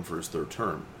going to run for his third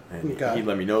term. And he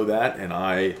let me know that, and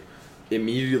I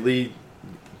immediately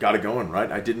got it going, right?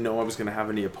 I didn't know I was going to have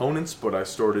any opponents, but I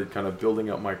started kind of building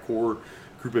up my core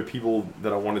group of people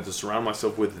that I wanted to surround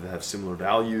myself with that have similar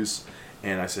values.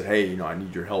 And I said, hey, I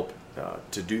need your help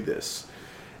to do this.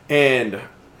 And,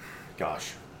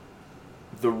 gosh,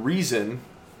 the reason...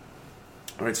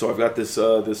 All right, so I've got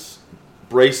this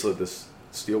bracelet, this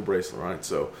steel bracelet, right?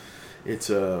 So it's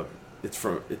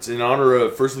in honor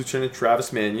of First Lieutenant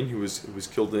Travis Mannion, who was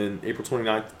killed in April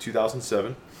 29th,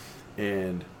 2007,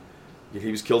 and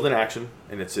he was killed in action.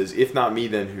 And it says, "If not me,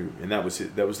 then who?" And that was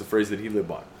the phrase that he lived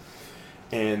by.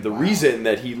 And the reason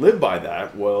that he lived by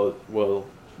that,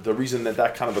 the reason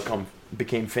that kind of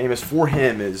became famous for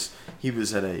him is he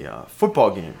was at a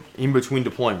football game in between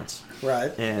deployments,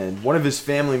 right? And one of his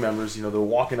family members, they're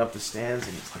walking up the stands,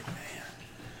 and he's like, "Man,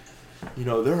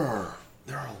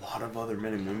 there are a lot of other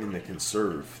men and women that can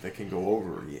serve, that can go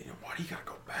over. Why do you got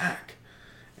to go back?"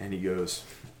 And he goes,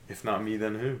 "If not me,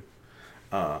 then who?"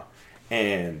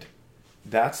 And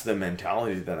that's the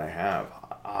mentality that I have.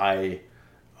 I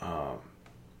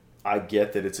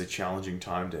get that it's a challenging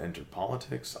time to enter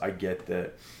politics. I get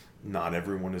that not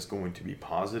everyone is going to be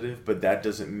positive, but that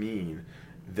doesn't mean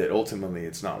that ultimately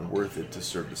it's not worth it to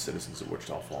serve the citizens of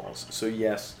Wichita Falls. So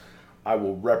yes, I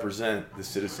will represent the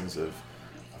citizens of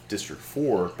District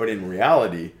 4, but in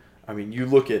reality, I mean, you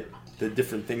look at the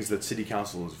different things that City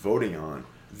Council is voting on,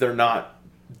 they're not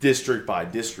district by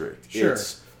district. Sure.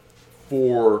 It's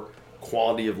for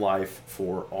quality of life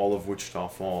for all of Wichita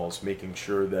Falls, making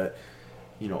sure that,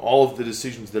 all of the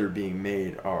decisions that are being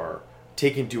made are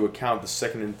taking into account the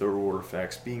second and third order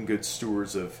effects, being good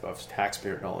stewards of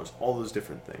taxpayer dollars, all those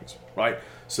different things, right?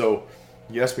 So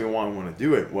you asked me why I want to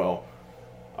do it. Well,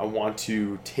 I want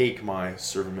to take my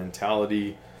servant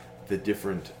mentality, the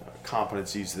different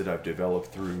competencies that I've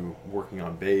developed through working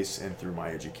on base and through my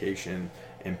education,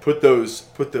 and put those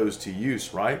to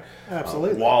use, right?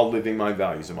 Absolutely. While living my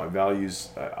values. And my values,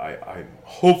 I'm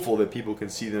hopeful that people can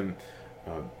see them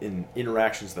in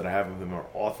interactions that I have with them are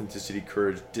authenticity,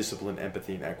 courage, discipline,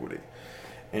 empathy, and equity.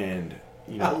 And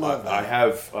I love that. I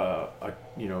have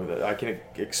that I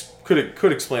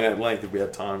could explain at length if we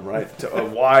had time, right? To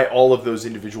why all of those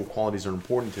individual qualities are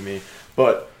important to me.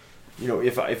 But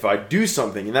if I do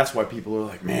something, and that's why people are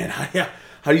like, man,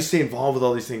 how do you stay involved with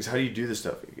all these things? How do you do this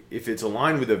stuff? If it's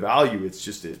aligned with a value, it's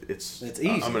easy.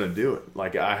 I'm going to do it.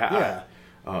 Like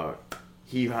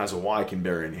he has a why can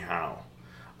bear any how.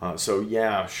 So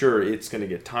yeah, sure, it's going to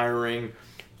get tiring.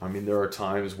 I mean, there are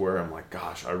times where I'm like,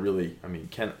 gosh,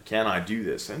 can I do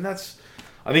this? And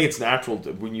I think it's natural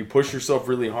when you push yourself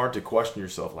really hard to question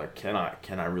yourself, like, can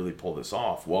I really pull this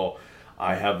off? Well,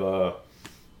 I have a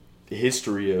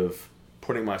history of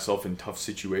putting myself in tough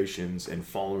situations and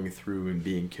following through and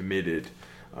being committed,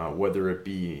 whether it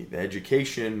be the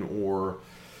education or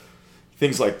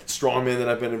things like strongman that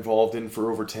I've been involved in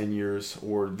for over 10 years.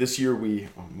 Or this year we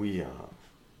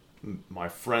my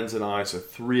friends and I, so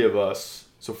 3 of us,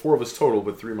 so 4 of us total,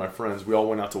 but 3 of my friends, we all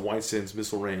went out to White Sands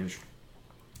Missile Range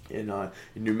in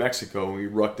New Mexico, and we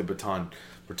rucked the Baton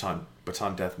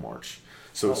Death March.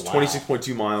 So it's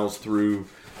 26.2 miles through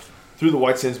the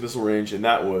White Sands Missile Range, and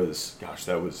that was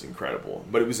incredible.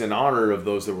 But it was in honor of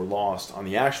those that were lost on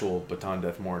the actual Baton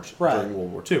Death March during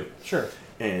World War II. Sure.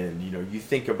 And, you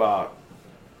think about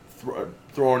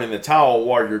throwing in the towel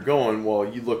while you're going.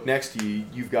 Well, you look next to you,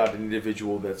 you've got an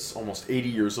individual that's almost 80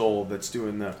 years old that's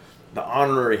doing the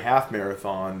honorary half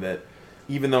marathon that,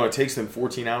 even though it takes them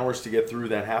 14 hours to get through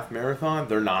that half marathon,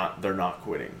 they're not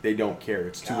quitting. They don't care.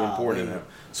 It's too important to them.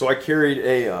 So I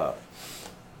carried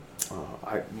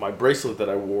my bracelet that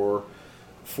I wore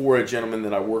for a gentleman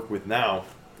that I work with now,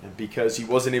 and because he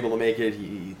wasn't able to make it,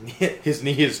 his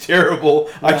knee is terrible.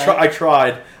 Right. I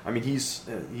tried. I mean, he's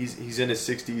in his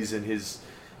 60s, and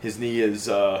his knee is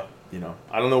I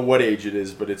don't know what age it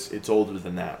is, but it's older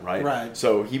than that, right? Right.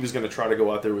 So he was going to try to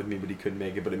go out there with me, but he couldn't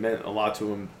make it. But it meant a lot to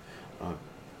him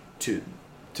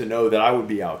to know that I would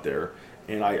be out there,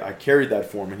 and I carried that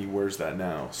for him, and he wears that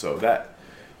now. So that,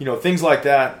 things like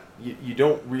that, you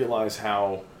don't realize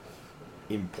how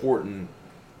important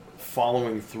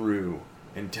following through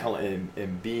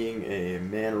and being a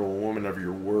man or a woman of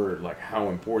your word, like how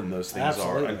important those things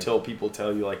Absolutely. are, until people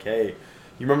tell you, like, hey,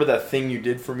 you remember that thing you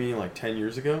did for me like 10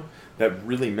 years ago that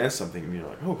really meant something to me? You're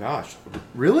like, oh gosh,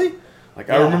 really? Like,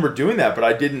 I remember doing that, but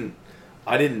I didn't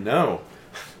know.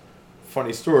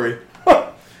 Funny story.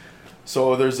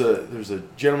 So there's a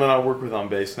gentleman I work with on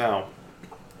base now.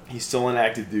 He's still in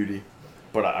active duty,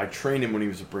 but I trained him when he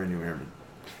was a brand new airman.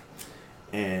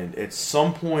 And at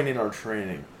some point in our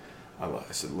training, I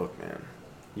said, look, man,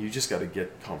 you just got to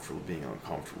get comfortable being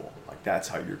uncomfortable. Like, that's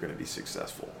how you're going to be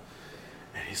successful.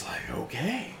 And he's like,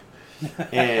 okay.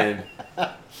 And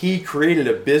he created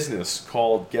a business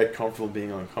called Get Comfortable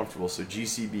Being Uncomfortable. So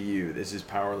GCBU, this is his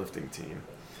powerlifting team.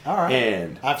 All right.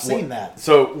 And I've seen that.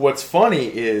 So what's funny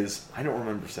is I don't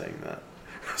remember saying that.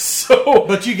 So,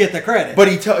 but you get the credit. But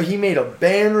he made a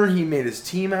banner. He made his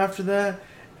team after that,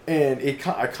 and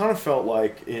I kind of felt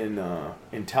like in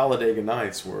Talladega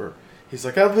Nights, where he's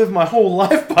like, I've lived my whole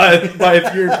life by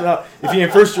if you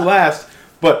ain't first, you're last.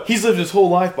 But he's lived his whole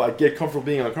life by Get Comfortable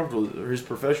Being Uncomfortable, or his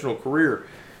professional career.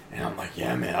 And I'm like,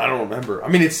 yeah, man, I don't remember. I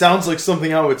mean, it sounds like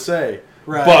something I would say,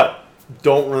 right, but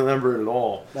don't remember it at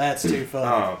all. That's too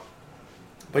funny.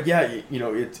 But yeah,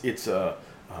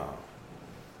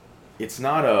 it's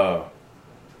not a,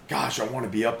 gosh, I want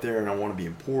to be up there and I want to be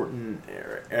important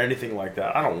or anything like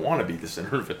that. I don't want to be the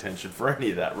center of attention for any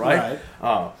of that, right?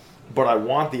 But I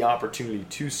want the opportunity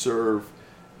to serve.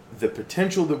 The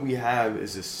potential that we have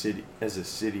as a city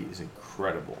is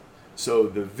incredible. So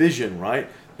the vision, right?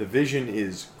 The vision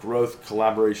is growth,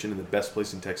 collaboration, and the best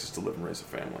place in Texas to live and raise a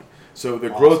family. So the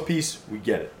growth piece, we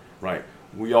get it, right?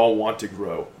 We all want to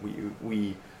grow.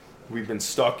 We've been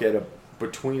stuck at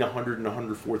between 100 and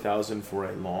 104,000 for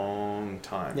a long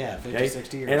time. Yeah, 50,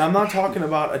 60 years. And I'm not talking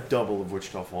about a double of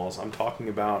Wichita Falls. I'm talking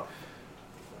about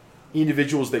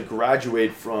individuals that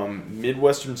graduate from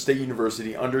Midwestern State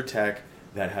University under tech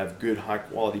that have good,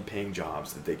 high-quality paying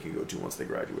jobs that they can go to once they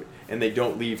graduate. And they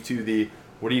don't leave to the,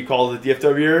 what do you call it, the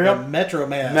DFW area? The Metro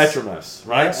Mass. Metro Mass,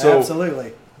 right? Yeah, so,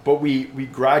 absolutely. But we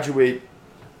graduate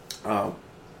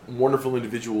wonderful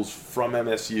individuals from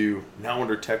MSU, now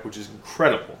under tech, which is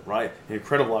incredible, right? An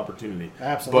incredible opportunity.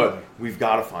 Absolutely. But we've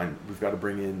got to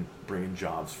bring in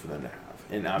jobs for them to have.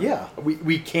 And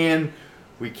we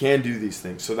can do these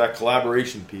things. So that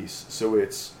collaboration piece, so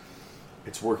it's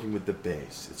working with the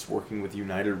base, it's working with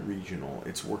United Regional,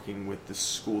 it's working with the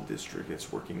school district,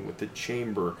 it's working with the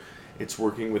chamber, it's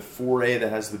working with 4A that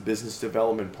has the business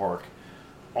development park.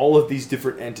 All of these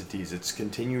different entities, it's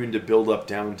continuing to build up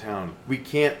downtown. We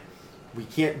can't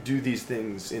do these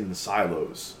things in the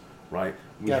silos, right?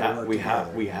 We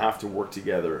have to work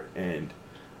together. And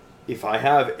if I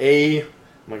have a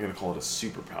I'm not going to call it a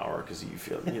superpower because you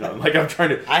feel, like I'm trying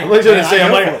to. I'm like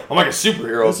a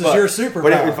superhero. This is your superpower.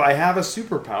 But if I have a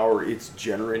superpower, it's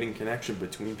generating connection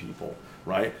between people,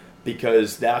 right?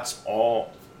 Because that's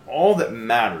all that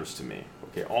matters to me.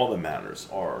 Okay, all that matters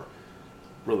are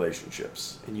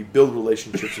relationships, and you build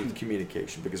relationships with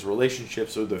communication, because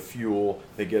relationships are the fuel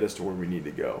that get us to where we need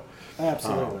to go.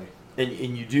 Absolutely.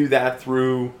 And you do that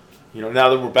through. Now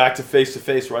that we're back to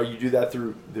face-to-face, right? You do that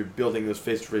through building those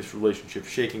face-to-face relationships,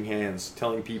 shaking hands,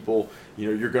 telling people,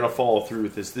 you're going to follow through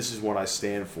with this. This is what I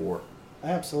stand for.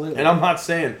 Absolutely. And I'm not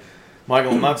saying,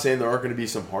 Michael, I'm not saying there aren't going to be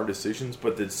some hard decisions,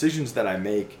 but the decisions that I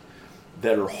make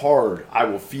that are hard, I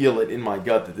will feel it in my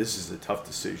gut that this is a tough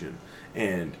decision.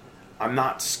 And I'm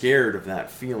not scared of that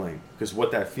feeling, because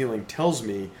what that feeling tells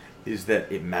me is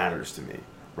that it matters to me,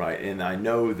 right? And I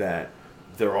know that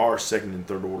there are second and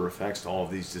third order effects to all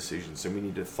of these decisions, and we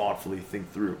need to thoughtfully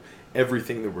think through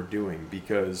everything that we're doing,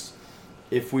 because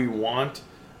if we want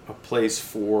a place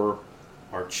for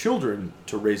our children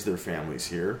to raise their families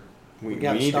here, we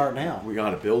got to start now. We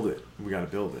got to build it.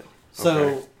 So,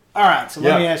 okay. All right. So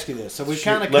let me ask you this. So we've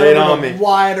kind of Lay it covered on a me.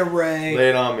 wide array. Lay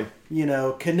it on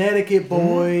me. Connecticut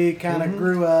boy, kind of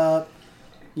grew up.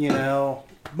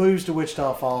 Moves to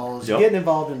Wichita Falls, getting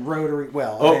involved in Rotary.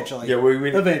 Well, eventually. Yeah,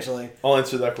 eventually. I'll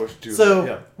answer that question too.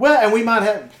 So, and we might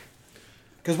have,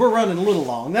 because we're running a little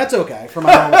long. That's okay for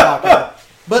my normal talking.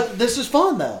 But this is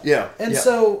fun though. Yeah. And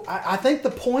so I think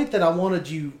the point that I wanted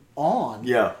you on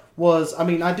was,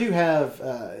 I do have,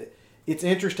 it's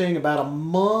interesting, about a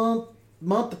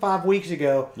month to 5 weeks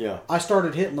ago, I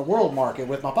started hitting the world market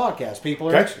with my podcast. People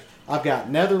are interested. I've got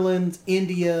Netherlands,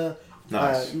 India.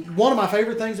 Nice. One of my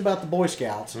favorite things about the Boy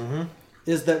Scouts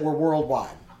is that we're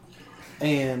worldwide.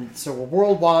 And so we're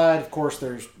worldwide. Of course,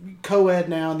 there's co-ed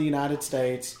now in the United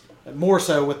States, more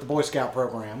so with the Boy Scout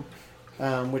program,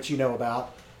 which you know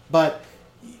about. But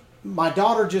my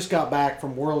daughter just got back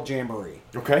from World Jamboree.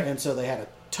 Okay. And so they had a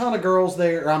ton of girls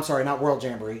there. Or, I'm sorry, not World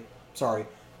Jamboree. Sorry,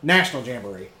 National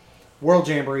Jamboree. World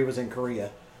Jamboree was in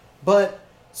Korea. But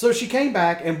so she came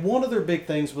back, and one of their big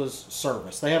things was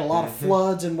service. They had a lot of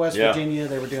floods in West Virginia.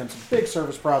 They were doing some big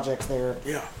service projects there.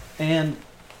 Yeah. And,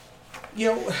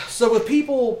 so with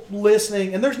people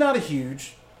listening, and there's not a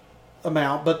huge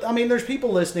amount, but, there's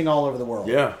people listening all over the world.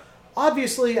 Yeah.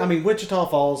 Obviously, Wichita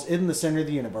Falls in the center of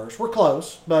the universe. We're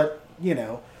close, but,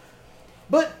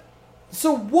 But,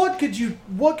 so what could you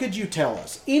tell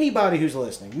us? Anybody who's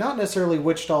listening, not necessarily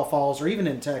Wichita Falls or even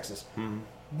in Texas,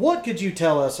 what could you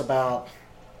tell us about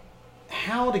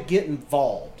how to get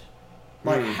involved?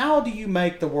 Like, how do you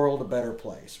make the world a better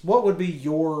place? What would be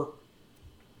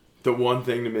the one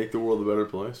thing to make the world a better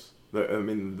place?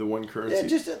 The one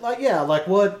currency. Like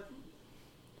what?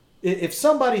 If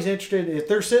somebody's interested, if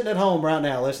they're sitting at home right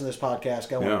now listening to this podcast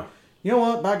going, you know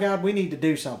what, by God, we need to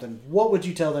do something, what would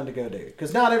you tell them to go do?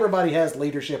 Because not everybody has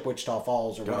leadership Wichita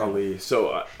Falls or whatever. Golly.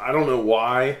 So I don't know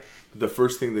why the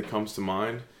first thing that comes to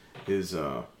mind is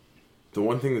the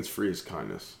one thing that's free is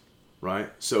kindness.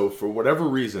 Right? So for whatever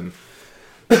reason,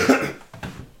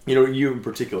 you in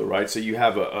particular, right? So you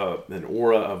have an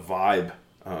aura, a vibe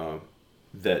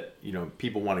that,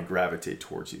 people want to gravitate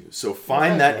towards you. So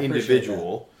find that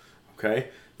individual, okay,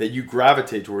 that you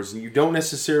gravitate towards, and you don't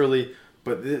necessarily,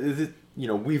 but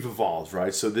we've evolved,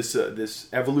 right? So this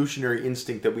evolutionary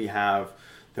instinct that we have,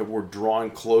 that we're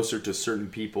drawn closer to certain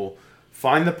people.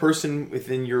 Find the person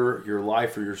within your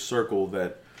life or your circle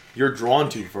that you're drawn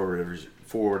to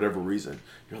for whatever reason.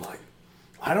 You're like,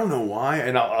 I don't know why,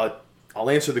 and I'll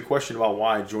answer the question about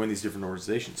why I joined these different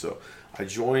organizations. So I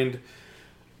joined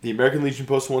the American Legion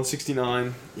Post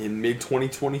 169 in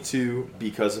mid-2022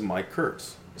 because of Mike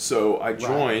Kurtz. So I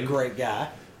joined. Great guy.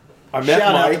 I met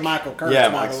Shout Mike. out to Michael Kurtz,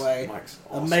 by the way. Mike's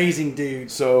awesome. Amazing dude.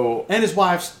 So and his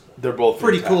wife's they're both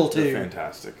pretty cool too. They're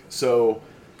fantastic. So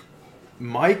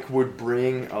Mike would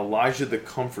bring Elijah the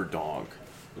Comfort Dog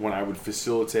when I would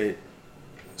facilitate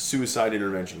suicide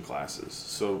intervention classes.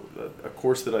 So a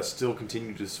course that I still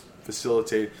continue to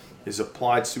facilitate is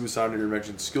applied suicide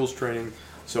intervention skills training.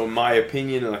 So in my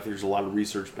opinion, and I think there's a lot of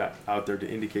research out there to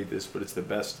indicate this, but it's the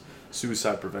best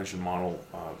suicide prevention model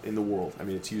in the world.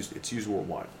 It's used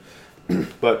worldwide.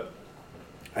 But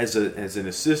as an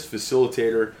assist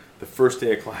facilitator, the first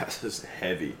day of class is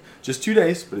heavy. Just 2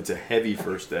 days, but it's a heavy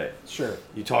first day. Sure.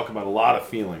 You talk about a lot of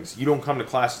feelings. You don't come to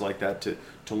classes like that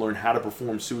to learn how to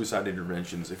perform suicide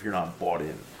interventions if you're not bought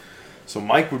in. So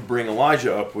Mike would bring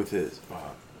Elijah up with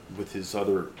his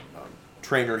other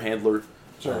trainer, handler.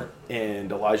 Sure.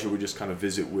 And Elijah would just kind of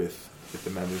visit with the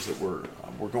members that were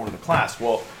going to the class.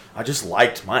 Well, I just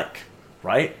liked Mike,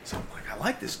 right? So I'm like, I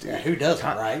like this dude. Yeah, who doesn't,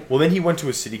 right? Well, then he went to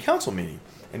a city council meeting.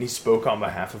 and he spoke on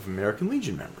behalf of American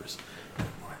Legion members.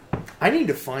 I need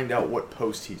to find out what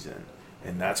post he's in,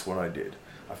 and that's what I did.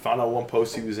 I found out what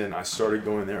post he was in. I started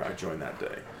going there. I joined that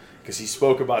day because he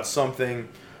spoke about something,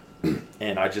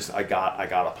 and I got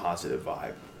a positive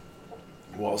vibe.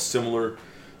 Well, similar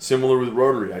with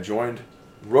Rotary. I joined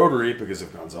Rotary because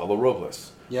of Gonzalo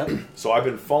Robles. Yep. So I've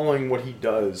been following what he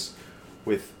does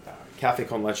with Cafe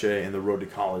Con Leche and the Road to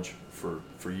College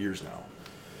for years now.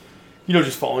 You know,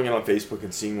 just following it on Facebook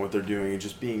and seeing what they're doing and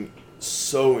just being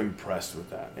so impressed with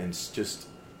that. And it's just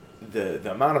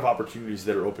the amount of opportunities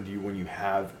that are open to you when you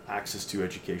have access to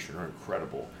education are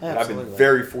incredible. Absolutely. And I've been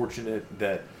very fortunate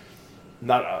that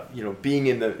being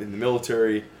in the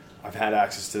military, I've had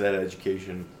access to that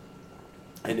education.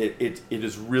 And it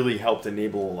has really helped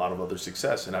enable a lot of other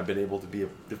success. And I've been able to be a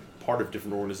part of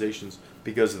different organizations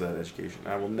because of that education.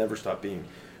 And I will never stop being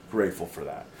grateful for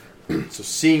that. So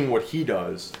seeing what he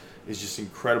does is just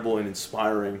incredible and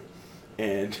inspiring.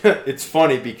 And it's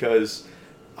funny because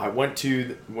I went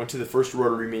to the first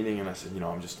Rotary meeting and I said,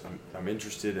 I'm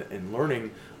interested in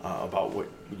learning about what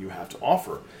you have to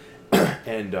offer.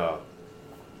 And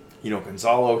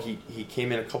Gonzalo, he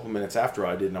came in a couple minutes after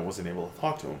I did, and I wasn't able to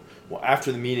talk to him. Well,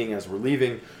 after the meeting, as we're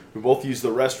leaving, we both used the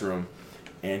restroom,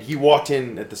 and he walked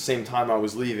in at the same time I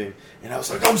was leaving, and I was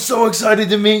like, I'm so excited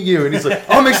to meet you. And he's like,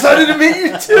 I'm excited to meet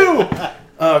you too.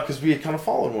 Because we had kind of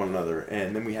followed one another,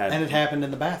 and then we had... And it happened in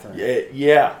the bathroom.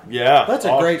 Yeah. That's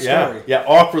a great story. Yeah,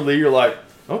 awkwardly, you're like,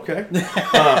 okay.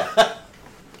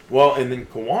 Well, and then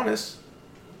Kiwanis...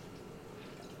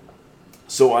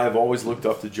 So I have always looked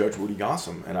up to Judge Woody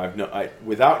Gossam, and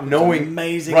without knowing...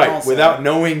 Amazing right, also. without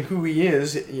knowing who he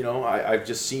is, I've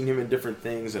just seen him in different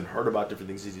things and heard about different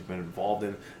things he's been involved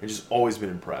in, and just always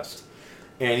been impressed.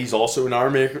 And he's also in our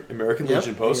American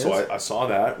Legion post, so I saw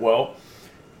that. Well...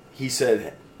 He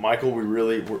said, Michael, we're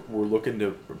looking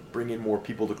to bring in more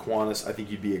people to Kiwanis. I think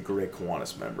you'd be a great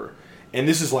Kiwanis member. And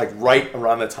this is like right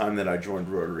around the time that I joined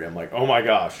Rotary. I'm like, oh my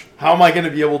gosh, how am I going to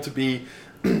be able to be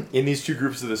in these two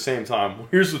groups at the same time? Well,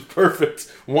 here's what's perfect.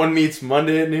 One meets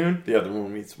Monday at noon. The other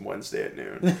one meets Wednesday at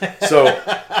noon. So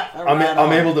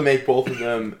I'm able to make both of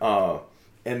them.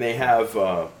 And they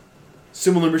have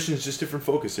similar missions, just different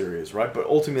focus areas, right? But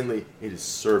ultimately, it is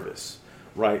service,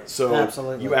 right? So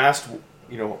absolutely. You asked...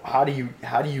 how do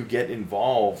you get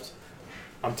involved?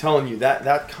 I'm telling you,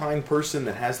 that kind person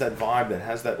that has that vibe, that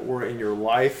has that aura in your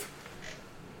life,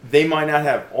 they might not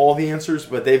have all the answers,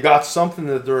 but they've got something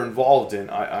that they're involved in.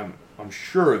 I'm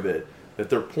sure of it, that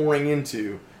they're pouring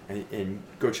into, and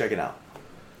go check it out.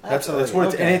 That's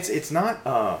what okay. And it's not.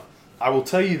 I will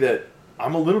tell you that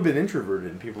I'm a little bit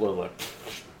introverted, and people are like,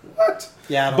 what?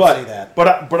 Yeah, I don't see that.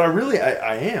 But I really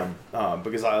am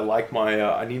because I like my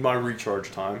I need my recharge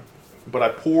time. But I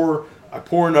pour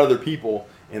in other people,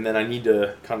 and then I need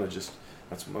to kind of just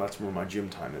that's where my gym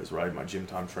time is, right? My gym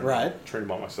time training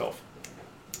by myself.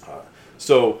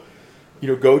 So,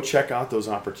 go check out those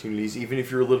opportunities. Even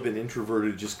if you're a little bit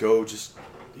introverted, just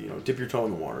dip your toe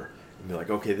in the water and be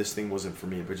like, okay, this thing wasn't for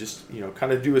me. But just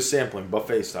kind of do a sampling,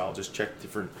 buffet style. Just check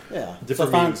different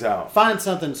meetings out. Find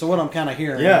something. So what I'm kind of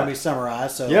hearing, let me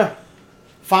summarize. So yeah.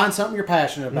 Find something you're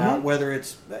passionate about, whether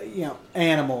it's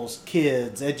animals,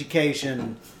 kids,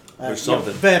 education,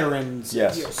 veterans,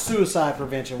 suicide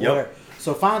prevention, whatever.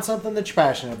 So find something that you're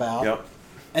passionate about,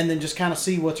 and then just kind of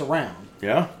see what's around.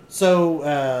 Yeah. So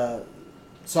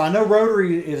I know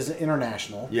Rotary is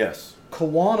international. Yes.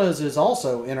 Kiwanis is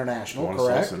also international,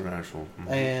 correct? Kiwanis is international.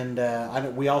 Mm-hmm.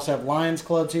 And we also have Lions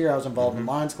clubs here. I was involved in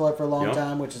Lions Club for a long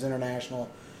time, which is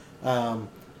international.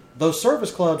 Those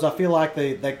service clubs, I feel like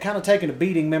they've kind of taken a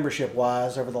beating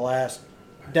membership-wise over the last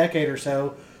decade or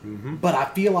so. Mm-hmm. But I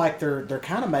feel like they're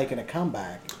kind of making a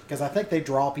comeback because I think they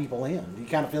draw people in. Do you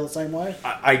kind of feel the same way?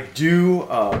 I do,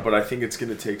 but I think it's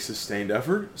going to take sustained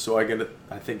effort. So I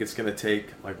think it's going to take,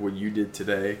 like what you did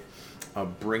today,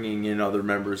 bringing in other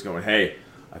members going, hey,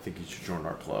 I think you should join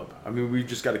our club. I mean, we've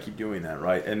just got to keep doing that,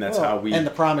 right? And that's how we... And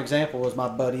the prime example was my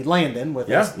buddy Landon with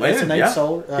SNH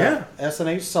Solar.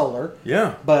 SNH Solar.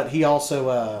 Yeah. But he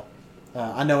also...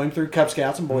 I know him through Cub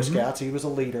Scouts and Boy Scouts. He was a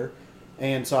leader.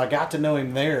 And so I got to know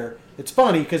him there. It's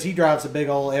funny because he drives a big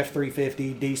old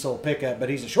F-350 diesel pickup, but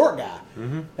he's a short guy.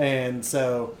 Mm-hmm. And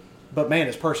so... But, man,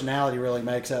 his personality really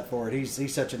makes up for it.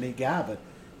 He's such a neat guy.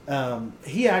 But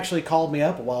he actually called me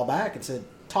up a while back and said,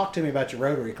 talk to me about your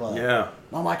Rotary Club. Yeah.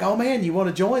 And I'm like, oh, man, you want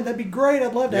to join? That'd be great.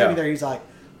 I'd love to have you there. He's like,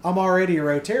 I'm already a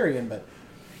Rotarian. But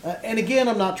and again,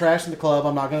 I'm not trashing the club.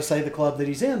 I'm not going to say the club that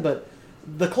he's in. But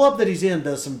the club that he's in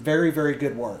does some very, very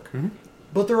good work. Mm-hmm.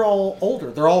 But they're all older.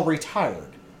 They're all retired.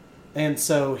 And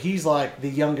so he's like the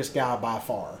youngest guy by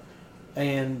far.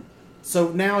 And So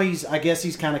now I guess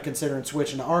he's kind of considering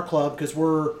switching to our club because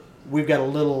we've got a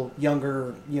little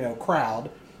younger,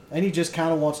 crowd, and he just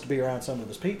kind of wants to be around some of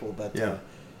his people. But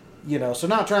so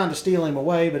not trying to steal him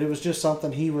away, but it was just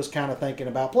something he was kind of thinking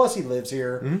about. Plus, he lives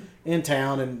here in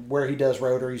town, and where he does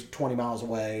Rotary, he's 20 miles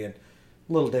away, and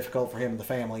a little difficult for him and the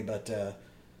family. But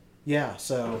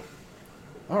so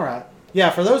all right,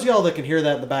 for those of y'all that can hear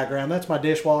that in the background, that's my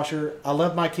dishwasher. I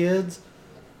love my kids.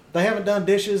 They haven't done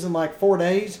dishes in like 4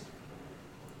 days.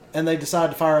 And they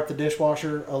decided to fire up the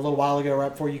dishwasher a little while ago, right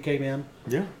before you came in.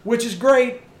 Yeah. Which is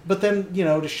great, but then,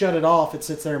 to shut it off, it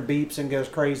sits there and beeps and goes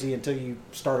crazy until you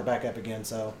start it back up again,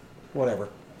 so whatever.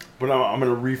 But I'm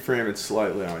going to reframe it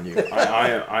slightly on you.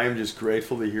 I am just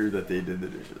grateful to hear that they did the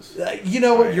dishes. You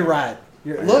know what? You're right.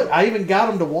 Look, I even got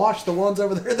them to wash the ones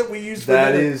over there that we used for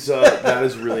that is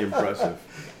really impressive.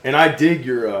 And I dig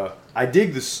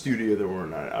the studio that we're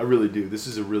in. I really do. This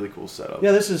is a really cool setup.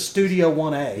 Yeah, this is Studio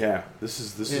 1A. Yeah, this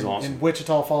is awesome. In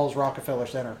Wichita Falls, Rockefeller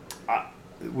Center.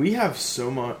 We have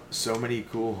so many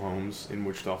cool homes in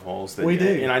Wichita Falls. We do.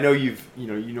 And I know you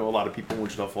know a lot of people in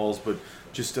Wichita Falls, but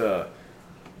just a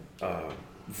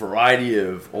variety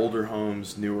of older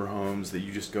homes, newer homes that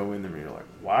you just go in there and you're like,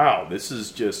 wow, this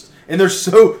is just, and they're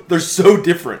so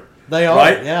different. They are,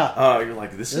 right? Yeah. You're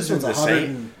like, this isn't the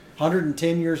same.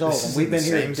 110 years old, and we've been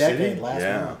here a decade last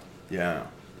month. Yeah.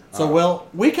 So,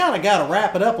 we kind of got to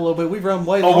wrap it up a little bit. We've run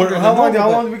way longer. How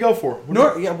long did we go for?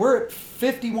 We're at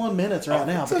 51 minutes right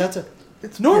now,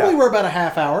 but normally we're about a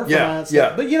half hour.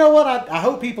 Yeah. But you know what? I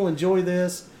hope people enjoy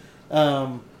this.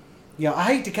 I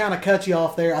hate to kind of cut you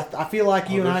off there. I feel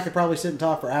like you and I could probably sit and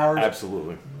talk for hours.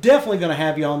 Absolutely. Definitely going to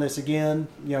have you on this again.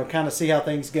 Kind of see how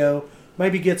things go.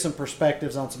 Maybe get some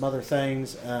perspectives on some other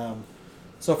things.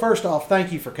 So first off,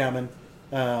 thank you for coming.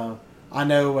 I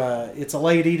know it's a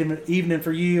late evening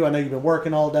for you. I know you've been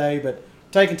working all day, but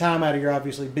taking time out of your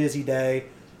obviously busy day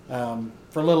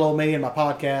for little old me and my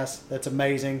podcast, that's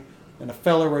amazing. And a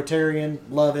fellow Rotarian,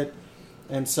 love it.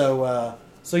 And so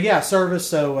service.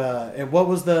 So and what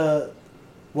was the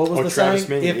saying?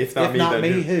 If not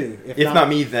me, who? If not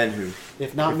me, then who?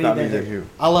 If not me, then who?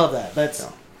 I love that.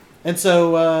 And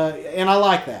so and I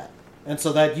like that. And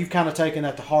so that you've kind of taken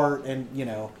that to heart, and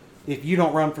if you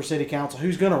don't run for city council,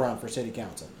 who's going to run for city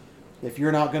council? If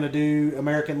you're not going to do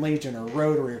American Legion or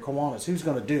Rotary or Kiwanis, who's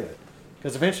going to do it?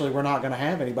 Because eventually we're not going to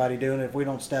have anybody doing it if we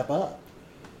don't step up.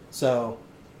 So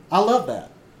I love that.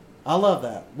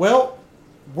 Well,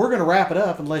 we're going to wrap it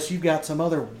up unless you've got some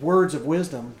other words of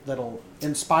wisdom that'll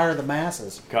inspire the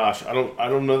masses. Gosh, I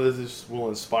don't know that this will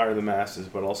inspire the masses,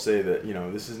 but I'll say that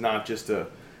this is not just a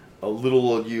little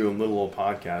old you and little old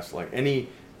podcast. Like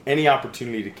any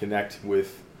opportunity to connect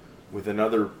with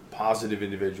another positive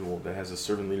individual that has a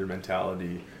servant leader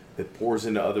mentality, that pours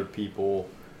into other people,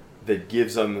 that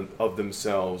gives of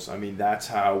themselves. I mean, that's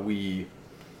how we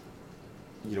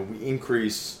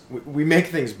increase, we make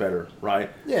things better, right?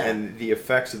 Yeah. And the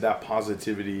effects of that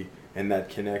positivity and that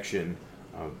connection,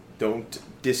 don't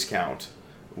discount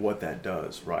what that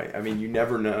does, right? I mean, you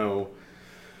never know.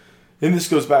 And this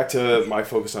goes back to my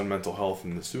focus on mental health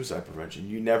and the suicide prevention.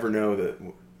 You never know that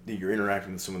you're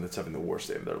interacting with someone that's having the worst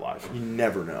day of their life. You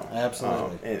never know.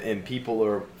 Absolutely. And people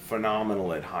are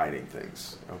phenomenal at hiding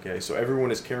things. Okay, so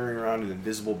everyone is carrying around an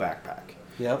invisible backpack.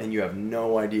 Yep. And you have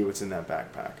no idea what's in that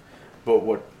backpack. But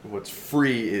what's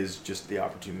free is just the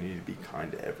opportunity to be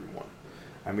kind to everyone.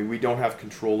 I mean, we don't have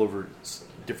control over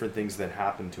different things that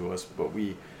happen to us, but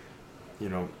we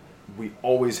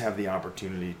always have the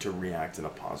opportunity to react in a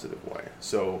positive way.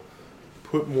 So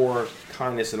put more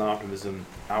kindness and optimism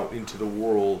out into the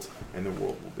world, and the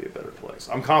world will be a better place.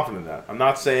 I'm confident in that. I'm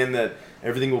not saying that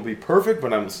everything will be perfect,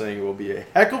 but I'm saying it will be a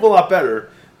heck of a lot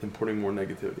better than putting more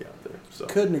negativity out there. So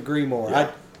couldn't agree more. Yeah.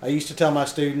 I used to tell my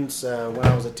students when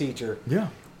I was a teacher,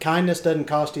 kindness doesn't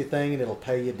cost you a thing, and it'll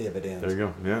pay you dividends. There you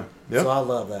go. Yeah. Yep. So I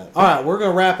love that. All right, we're going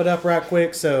to wrap it up right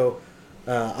quick. So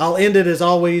I'll end it as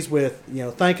always with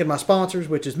thanking my sponsors,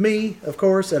 which is me, of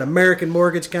course, an American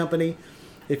Mortgage Company.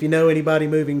 If you know anybody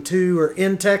moving to or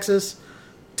in Texas,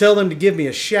 tell them to give me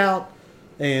a shout,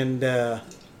 and I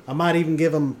might even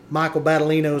give them Michael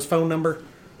Battaglino's phone number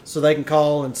so they can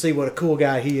call and see what a cool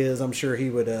guy he is. I'm sure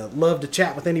he would love to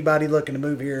chat with anybody looking to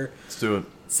move here. Let's do it.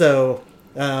 So,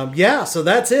 so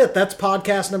that's it. That's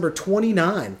podcast number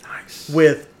 29. Nice.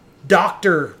 With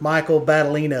Dr. Michael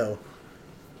Battaglino.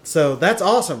 So that's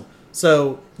awesome.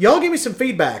 So y'all give me some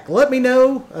feedback. Let me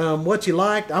know what you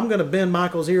liked. I'm going to bend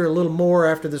Michael's ear a little more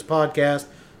after this podcast.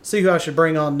 See who I should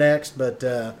bring on next. But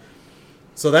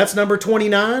so that's number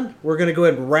 29. We're going to go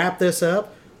ahead and wrap this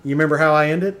up. You remember how I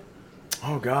end it?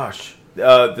 Oh, gosh.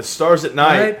 The stars at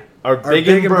night are big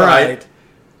and bright.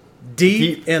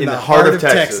 deep in the heart of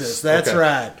Texas. That's okay.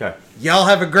 right. Okay. Y'all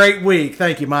have a great week.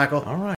 Thank you, Michael. All right.